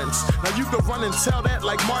insurance. Now you can run and tell that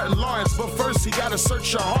like Martin Lawrence, but first he gotta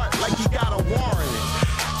search your heart like he got a warrant.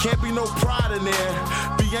 Can't be no pride in there.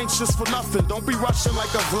 Be anxious for nothing. Don't be rushing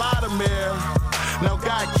like a Vladimir. Now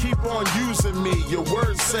God, keep on using me. Your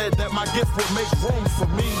word said that my gift would make room for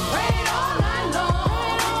me. Wait all night long.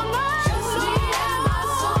 Just me and my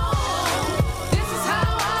song. This is how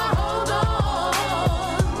I hold on.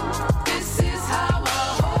 This is how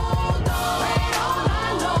I hold on. Wait all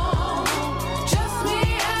night long. Just me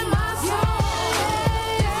and my song.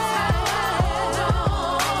 This is how I hold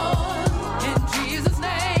on. In Jesus'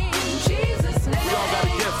 name, Jesus' name. We all got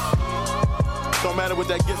a gift. Don't matter what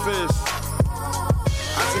that gift is.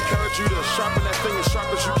 I just encourage you to sharpen that thing as sharp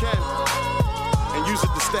as you can and use it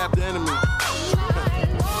to stab the enemy.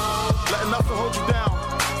 Letting nothing hold you down.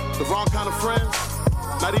 The wrong kind of friends.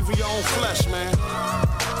 Not even your own flesh, man.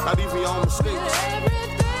 Not even your own mistakes.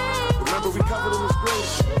 Remember, we covered in His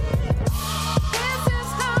grace.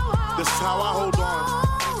 This is how I hold on.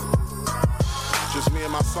 Just me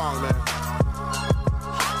and my song, man.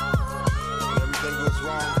 When everything goes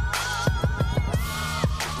wrong,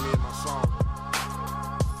 just me and my song.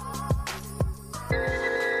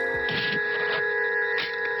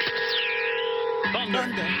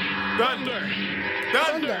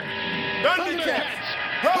 Thunder. Thundercats.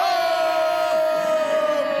 Ho!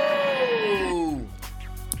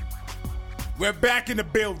 We're back in the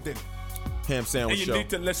building. Ham Sandwich And Show. you need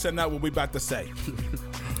to listen out what we about to say.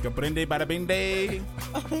 Comprende, bada bing day.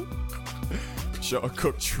 Show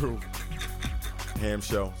Cook True. Ham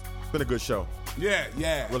Show. It's been a good show. Yeah.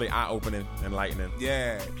 Really eye-opening, enlightening.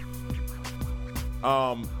 Yeah.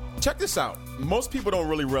 Check this out. Most people don't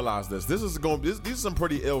really realize this. These are some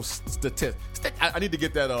pretty ill statistics. I need to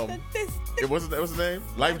get that. What's the name?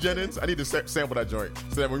 Life Jennings. I need to sample that joint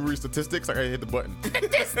so that when we read statistics, I can hit the button.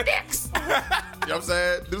 Statistics. You know what I'm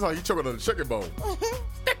saying? This is how you choking on the chicken bone.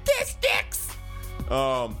 Statistics.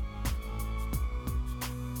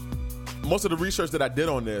 Most of the research that I did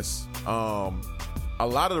on this, a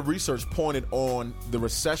lot of the research pointed on the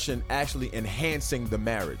recession actually enhancing the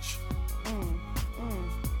marriage.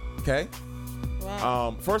 Okay?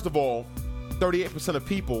 Wow. First of all, 38% of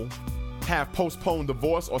people have postponed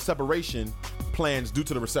divorce or separation plans due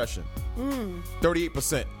to the recession.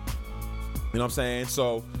 38%. You know what I'm saying?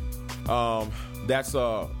 So that's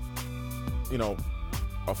 4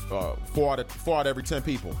 out of every 10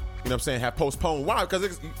 people. You know what I'm saying? Have postponed. Why?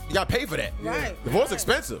 Because you got to pay for that. Right. Divorce is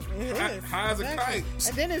expensive. It is. High as a kite.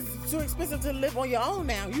 And then it's too expensive to live on your own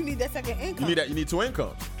now. You need that second income. You need 2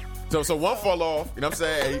 incomes. So one fall off. You know what I'm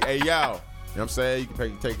saying? Hey, y'all. You know what I'm saying? You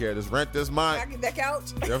can take care of this rent this month. I get that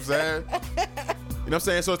couch. You know what I'm saying? You know what I'm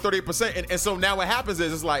saying? So it's 38%. And so now what happens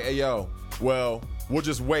is it's like, hey, yo, well, we'll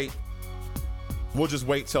just wait. We'll just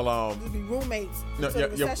wait till We'll be roommates until the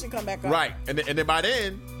recession come back up. Right. And then by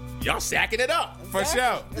then, y'all shacking it up. For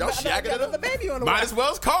sure. Y'all shacking it up. The baby on the Might way. as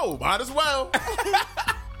well. It's cold. Might as well. You know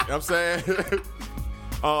what I'm saying?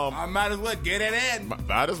 I might as well get it in.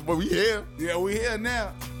 Might as well. We here. Yeah, we here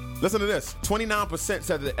now. Listen to this. 29%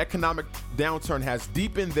 said that the economic downturn has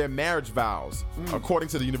deepened their marriage vows, according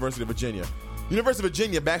to the University of Virginia. University of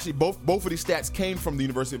Virginia, actually, both of these stats came from the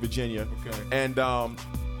University of Virginia. Okay. And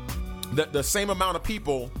the same amount of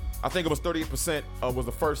people, I think it was 38%, was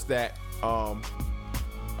the first that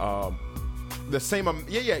the same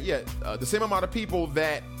amount of people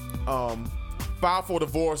that filed for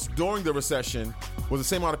divorce during the recession was the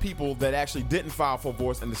same amount of people that actually didn't file for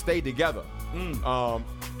divorce and stayed together.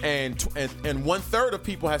 And 1/3 of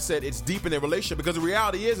people have said it's deep in their relationship, because the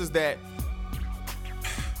reality is that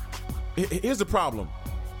here's the problem.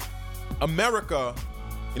 America,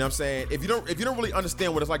 you know what I'm saying? If you don't really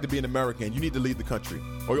understand what it's like to be an American, you need to leave the country,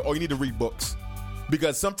 or you need to read books,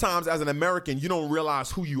 because sometimes as an American you don't realize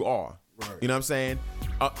who you are. Right. You know what I'm saying?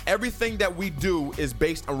 Everything that we do is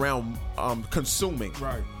based around consuming.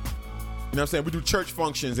 Right. You know what I'm saying? We do church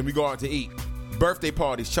functions and we go out to eat. Birthday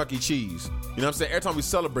parties, Chuck E. Cheese. You know what I'm saying? Every time we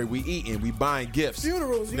celebrate, we eating, we buying gifts.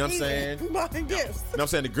 Funerals, you know what I'm saying? Buying gifts. You know what I'm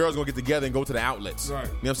saying? The girls gonna get together and go to the outlets. Right. You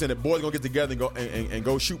know what I'm saying? The boys gonna get together and go and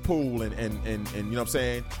go shoot pool and you know what I'm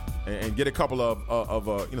saying? And get a couple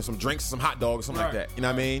of some drinks, some hot dogs, something like that. You know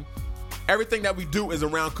what I mean? Everything that we do is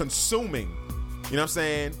around consuming. You know what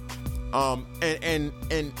I'm saying?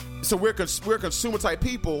 And so we're consumer type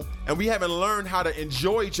people, and we haven't learned how to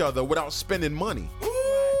enjoy each other without spending money.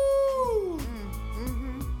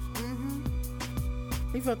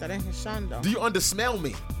 He felt that in his shondo. Do you undersmell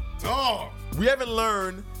me? Dog. We haven't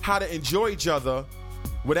learned how to enjoy each other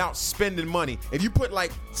without spending money. If you put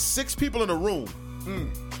like 6 people in a room,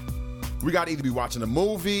 we got to either be watching a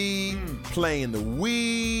movie, playing the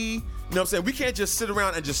Wii. You know what I'm saying? We can't just sit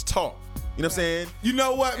around and just talk. You know what I'm saying? You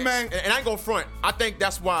know what, man? And I ain't gonna front. I think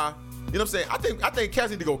that's why. You know what I'm saying? I think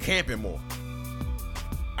cats need to go camping more.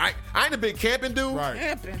 I ain't a big camping dude. Right.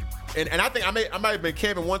 Camping. And I think I might have been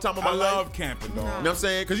camping one time in my I life. love camping, dog. You know what I'm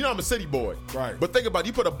saying? Because I'm a city boy. Right. But think about it.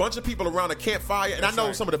 You put a bunch of people around a campfire, and That's I know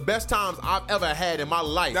right. some of the best times I've ever had in my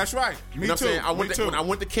life. That's right. Me You know what too. I'm saying? Me too. When I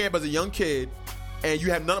went to camp as a young kid, and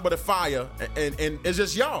you have nothing but a fire, and it's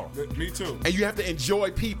just y'all. Me too. And you have to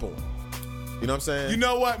enjoy people. You know what I'm saying? You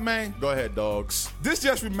know what, man? Go ahead, dogs. This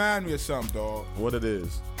just reminds me of something, dog. What it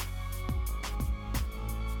is.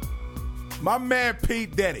 My man P.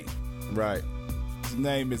 Diddy. Right. His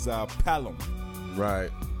name is Pelham. Right.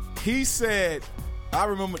 He said, I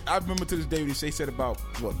remember to this day what he said about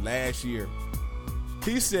last year.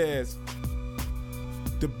 He says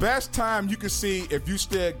the best time you can see if you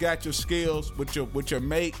still got your skills with your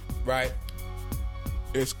mate, right,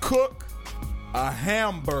 is cook a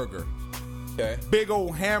hamburger. Okay. Big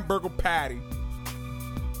old hamburger patty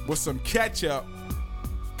with some ketchup.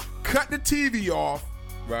 Cut the TV off.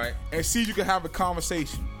 Right. And see if you can have a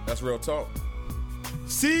conversation. That's real talk.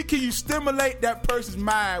 See, can you stimulate that person's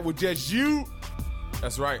mind with just you?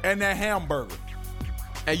 That's right. And that hamburger.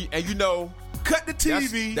 And you know, cut the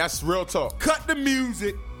TV. That's real talk. Cut the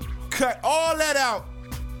music. Cut all that out.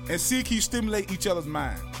 And see, can you stimulate each other's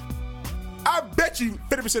mind? I bet you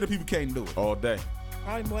 50% of people can't do it. All day.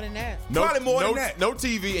 Probably more than that. Probably more than that. No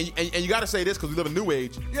TV, and you got to say this because we live in new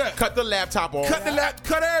age. Yeah. Cut the laptop off.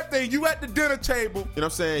 Cut everything. You at the dinner table. You know what I'm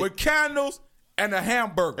saying? With candles and a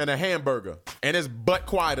hamburger. And it's butt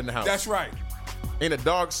quiet in the house. That's right. Ain't a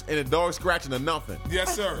dog scratching or nothing.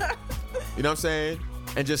 Yes, sir. You know what I'm saying?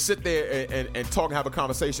 And just sit there and talk and have a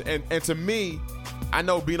conversation. And to me, I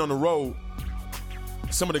know being on the road,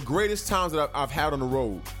 some of the greatest times that I've had on the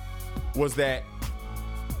road was that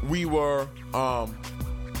we were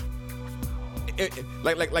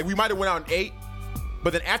like we might have went out and ate,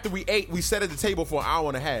 but then after we ate, we sat at the table for an hour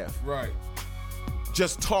and a half. Right.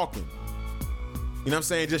 Just talking. You know what I'm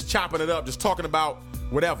saying? Just chopping it up, just talking about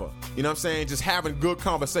whatever. You know what I'm saying? Just having good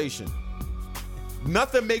conversation.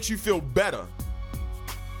 Nothing makes you feel better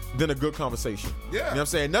than a good conversation. Yeah. You know what I'm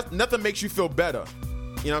saying? Nothing makes you feel better.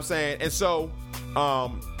 You know what I'm saying? And so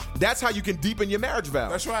that's how you can deepen your marriage vow.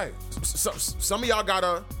 That's right. Some of y'all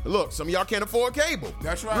gotta look. Some of y'all can't afford cable.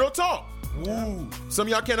 That's right. Real talk. Ooh. Some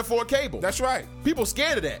of y'all can't afford cable. That's right. People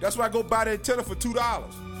scared of that. That's why I go buy the antenna for $2.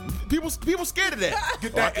 People scared of that.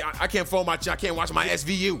 Get that. I can't phone I can't watch my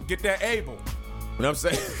SVU. Get that Able. You know what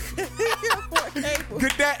I'm saying?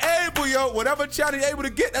 Get that Able, yo. Whatever channel you're able to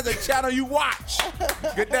get, that's a channel you watch.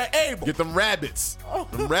 Get that Able. Get them rabbits.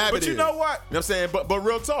 Them rabbits. But you know what? You know what I'm saying? But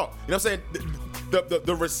real talk. You know what I'm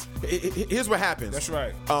saying? Here's what happens. That's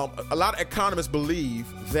right. A lot of economists believe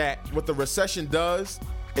that what the recession does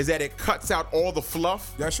is that it cuts out all the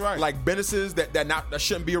fluff. That's right. Like businesses that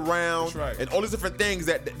shouldn't be around. That's right. And all these different things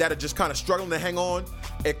that are just kind of struggling to hang on.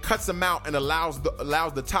 It cuts them out and allows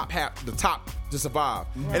the top to survive.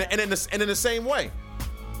 Right. And in the same way,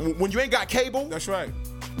 when you ain't got cable. That's right.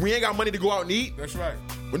 When you ain't got money to go out and eat. That's right.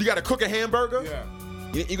 When you got to cook a hamburger. Yeah.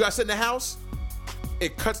 You got to sit in the house.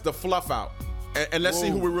 It cuts the fluff out. And let's see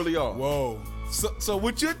who we really are. Whoa. So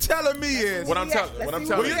what you're telling me is What I'm telling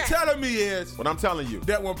you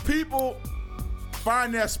that when people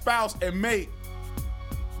find their spouse and mate,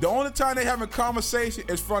 the only time they having conversation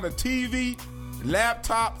is from the TV,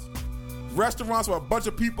 laptops, restaurants with a bunch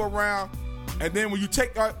of people around, and then when you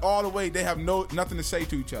take that all the way, they have nothing to say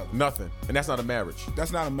to each other. Nothing. And that's not a marriage.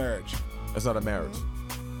 That's not a marriage. That's not a marriage. You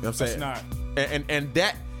know what I'm saying? That's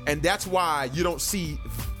not. And that's why you don't see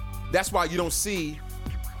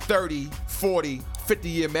 30, 40,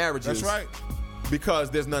 50-year marriages. That's right. Because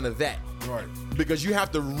there's none of that. Right. Because you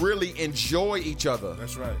have to really enjoy each other.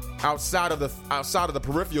 That's right. Outside of the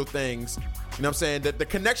peripheral things. You know what I'm saying? That the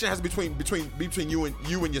connection has between you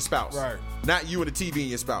and your spouse. Right. Not you and the TV and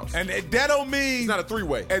your spouse. And that don't mean it's not a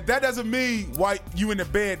three-way. And that doesn't mean why you in the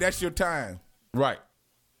bed, that's your time. Right.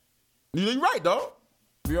 You're right, dog.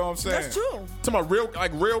 You know what I'm saying? That's true. Talking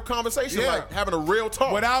about real conversation, Yeah. like having a real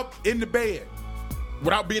talk. Without in the bed.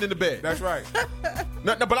 Without being in the bed. That's right.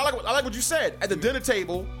 No, but I like what you said. At the dinner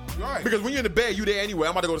table, right. Because when you're in the bed, you there anyway.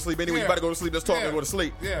 I'm about to go to sleep anyway. Yeah. You about to go to sleep. Let's talk Yeah. and go to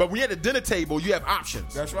sleep. Yeah. But when you're at the dinner table, you have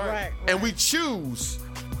options. That's right. And we choose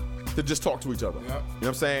to just talk to each other. Yep. You know what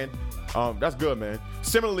I'm saying? That's good, man.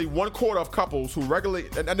 Similarly, 1/4 of couples who regularly,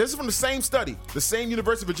 and this is from the same study, the same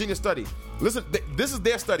University of Virginia study. Listen, this is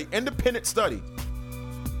their study, independent study.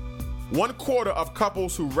 1/4 of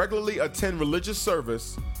couples who regularly attend religious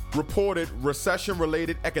service reported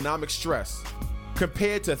recession-related economic stress,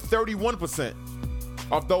 compared to 31%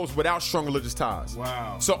 of those without strong religious ties.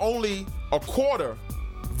 Wow. So only 1/4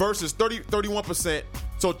 versus 31%.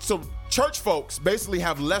 So church folks basically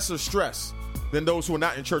have lesser stress than those who are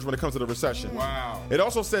not in church when it comes to the recession. Wow. It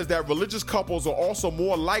also says that religious couples are also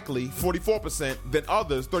more likely, 44%, than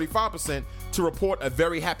others, 35%, to report a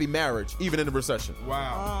very happy marriage, even in the recession. Wow. You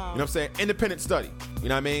know what I'm saying? Independent study. You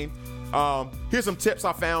know what I mean? Here's some tips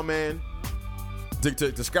I found, man,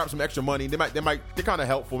 to scrap some extra money. They're kind of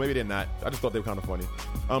helpful. Maybe they're not. I just thought they were kind of funny.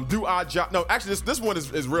 Do odd job. No, actually, this one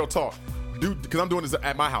is real talk. Because I'm doing this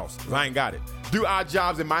at my house. I ain't got it. Do odd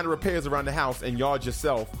jobs and minor repairs around the house and yard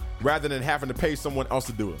yourself, rather than having to pay someone else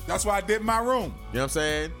to do it. That's why I did my room. You know what I'm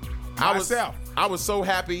saying? Myself. I was so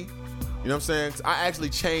happy. You know what I'm saying? I actually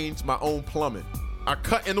changed my own plumbing. I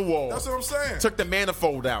cut in the wall. That's what I'm saying. Took the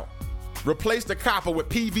manifold out. Replaced the copper with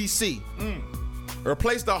PVC.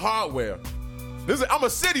 Replaced the hardware. I'm a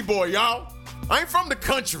city boy, y'all. I ain't from the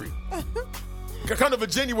country. I come to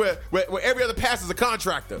Virginia where every other pastor's a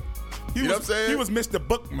contractor. You know what I'm saying? He was Mr.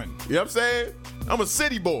 Bookman. You know what I'm saying? I'm a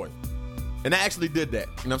city boy. And I actually did that. You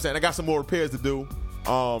know what I'm saying? I got some more repairs to do.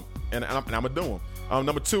 And I'm going to do them.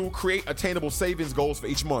 Number 2, create attainable savings goals for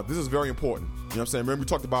each month. This is very important. You know what I'm saying? Remember we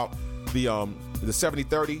talked about the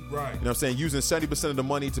 70-30? Right. You know what I'm saying? Using 70% of the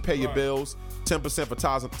money to pay your bills, 10% for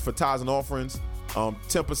tithes and offerings,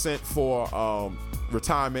 10% for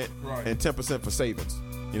retirement, and 10% for savings.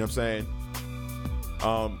 You know what I'm saying?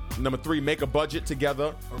 Number 3, make a budget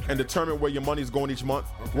together and determine where your money is going each month.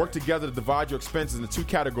 Work together to divide your expenses into 2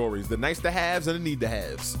 categories: the nice to haves and the need to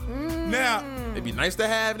haves. Now, it'd be nice to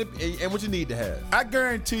have and what you need to have. I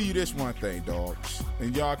guarantee you this one thing, dogs,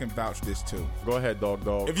 and y'all can vouch this too. Go ahead, dog.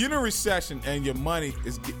 If you're in a recession and your money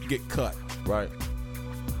is get cut, right,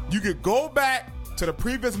 you could go back to the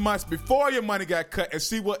previous months before your money got cut and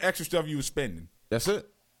see what extra stuff you were spending. That's it.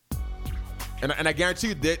 And I guarantee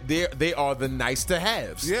you that they are the nice to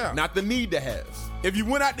haves, not the need to haves. If you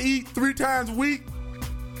went out to eat 3 times a week,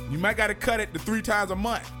 you might got to cut it to 3 times a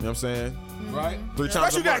month. You know what I'm saying? Right. 3 times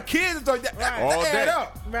Plus a you got month. kids, so that All add day.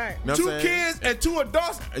 up. Right. You know what 2 I'm saying? kids and 2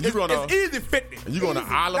 adults. And you gonna- it's easy 50. And you going to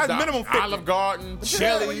That's minimum 50. Olive Garden, Where you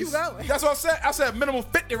Chili's. going? That's what I said. I said minimum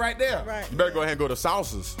 50 right there. Right. You better go ahead and go to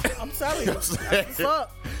Salsa's. I'm telling You you. know what I'm saying?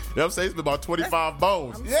 Fuck. You know what I'm saying? It's about 25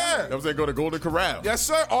 bones. Yeah. You know what I'm saying? Go to Golden Corral. Yes,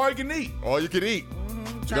 sir. All you can eat. All you can eat.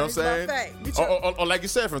 You know what I'm saying? Or like you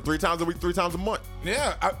said, from 3 times a week, 3 times a month.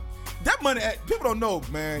 Yeah. That money, people don't know,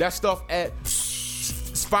 man. That stuff at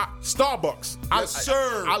Starbucks. Yes,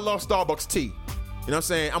 sir. I love Starbucks tea. You know what I'm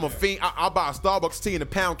saying? I'm a fiend. I'll buy a Starbucks tea and a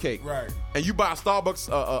pound cake. Right. And you buy a Starbucks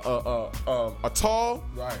a tall.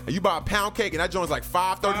 Right. And you buy a pound cake, and that joint's like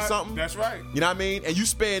 $5.30 something. That's right. You know what I mean? And you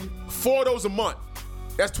spend 4 of those a month.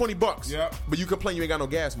 That's $20. Yep. But you complain you ain't got no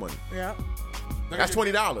gas money. Yeah. That's $20.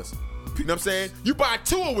 You know what I'm saying? You buy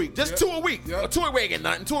 2 a week, just 2 a week. Yep. 2 a week ain't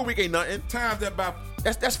nothing. 2 a week ain't nothing. Times that by.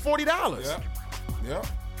 That's $40. Yep. You know what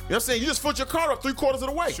I'm saying? You just foot your car up 3/4 of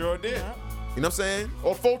the way. Sure did. You know what I'm saying?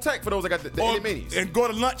 Or full tank for those that got the itty minis. And go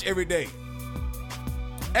to lunch every day.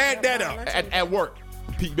 Add that up. At work.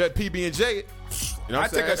 PB&J. You know what I I'm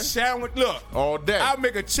take saying? a sandwich. Look. All day. I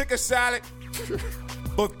make a chicken salad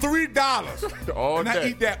for $3. All and day. I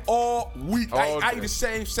eat that all week. All I day. eat the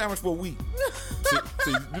same sandwich for a week.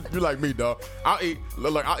 See, you like me, dog. I'll eat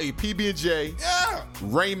PB&J,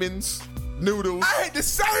 Raymond's, noodles. I hate to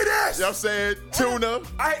say this. You know what I'm saying? Tuna.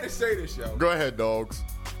 I hate to say this, yo. Go ahead, dogs.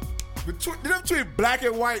 Between black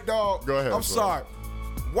and white, dog. Go ahead, I'm bro. sorry.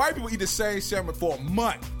 White people eat the same sandwich for a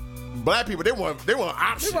month. Black people, they want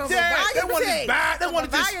options. They want Yeah, they want to variety. buy. They want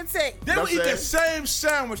to just. Variety. They will You know eat what I'm the same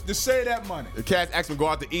sandwich to save that money. The cats ask them to go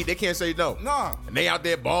out to eat, they can't say no. Nah. And they out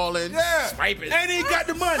there balling, Yeah. swiping. And he got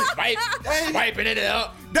the money. Swiping it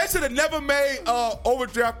up. They should have never made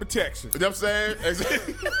overdraft protection. You know what I'm saying?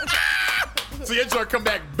 Exactly. So your joint come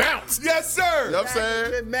back bounce. Yes, sir. You know what I'm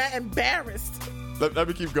saying? Been mad embarrassed. Let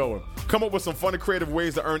me keep going. Come up with some fun and creative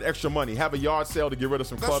ways to earn extra money. Have a yard sale to get rid of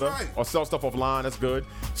some That's clutter. right. Or sell stuff offline. That's good.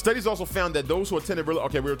 Studies also found that those who attended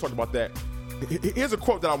okay, we were talking about that. Here's a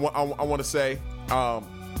quote that I want to say.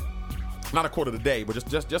 Not a quote of the day, but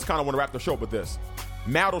just kind of want to wrap the show up with this.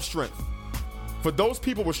 Marital strength. For those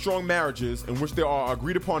people with strong marriages in which there are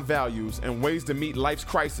agreed upon values and ways to meet life's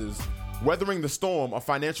crises, weathering the storm of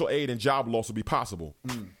financial aid and job loss will be possible.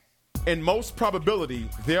 In most probability,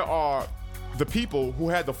 there are the people who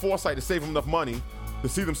had the foresight to save them enough money to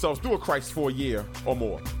see themselves through a crisis for a year or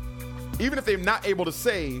more. Even if they're not able to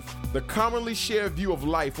save, the commonly shared view of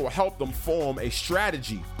life will help them form a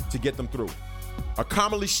strategy to get them through. A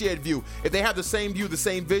commonly shared view. If they have the same view, the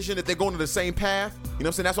same vision, if they're going to the same path, you know what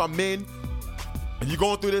I'm saying? That's why men, if you're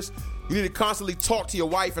going through this, you need to constantly talk to your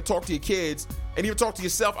wife and talk to your kids and even talk to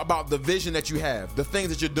yourself about the vision that you have, the things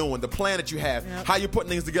that you're doing, the plan that you have, how you're putting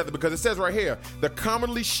things together. Because it says right here, the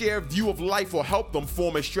commonly shared view of life will help them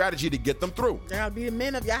form a strategy to get them through. They gotta be the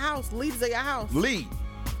men of your house, leaders of your house. Lead.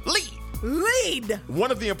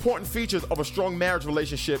 One of the important features of a strong marriage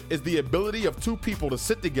relationship is the ability of two people to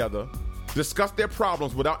sit together, discuss their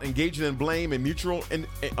problems without engaging in blame and mutual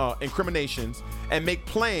incriminations, and make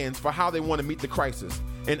plans for how they want to meet the crisis.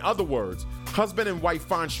 In other words, husband and wife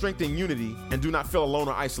find strength in unity and do not feel alone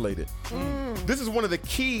or isolated. This is one of the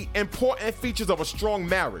key important features of a strong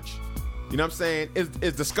marriage. You know what I'm saying?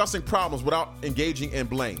 Is discussing problems without engaging in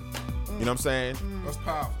blame. You know what I'm saying? That's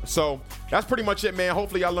powerful. So that's pretty much it, man.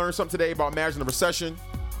 Hopefully y'all learned something today about marriage in a recession.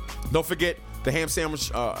 Don't forget the Ham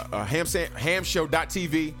Sandwich,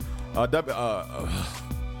 hamshow.tv,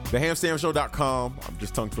 thehamsandwichshow.com. I'm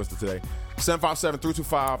just tongue twisted today.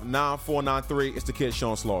 757-325-9493. It's the kid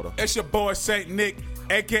Sean Slaughter. It's your boy Saint Nick,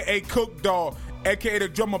 a.k.a. Cook Dog, a.k.a. the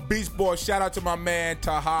drummer Beast Boy. Shout out to my man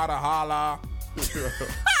Tahada Hala.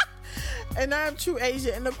 And I'm True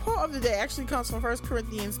Asia. And the quote of the day actually comes from 1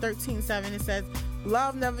 Corinthians 13:7. It says,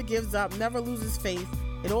 "Love never gives up, never loses faith.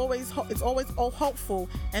 It's always hopeful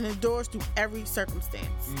and endures through every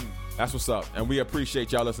circumstance." That's what's up. And we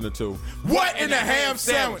appreciate y'all listening to What in the Ham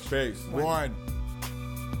Sandwich? Peace. One.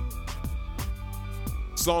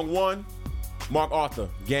 Song 1, Mark Arthur,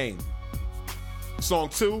 Game. Song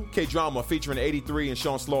 2, K-Drama featuring 83 and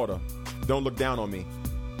Sean Slaughter, Don't Look Down on Me.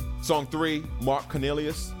 Song 3, Mark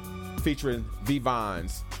Cornelius featuring V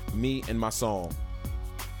Vines, Me and My Song.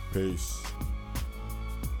 Peace.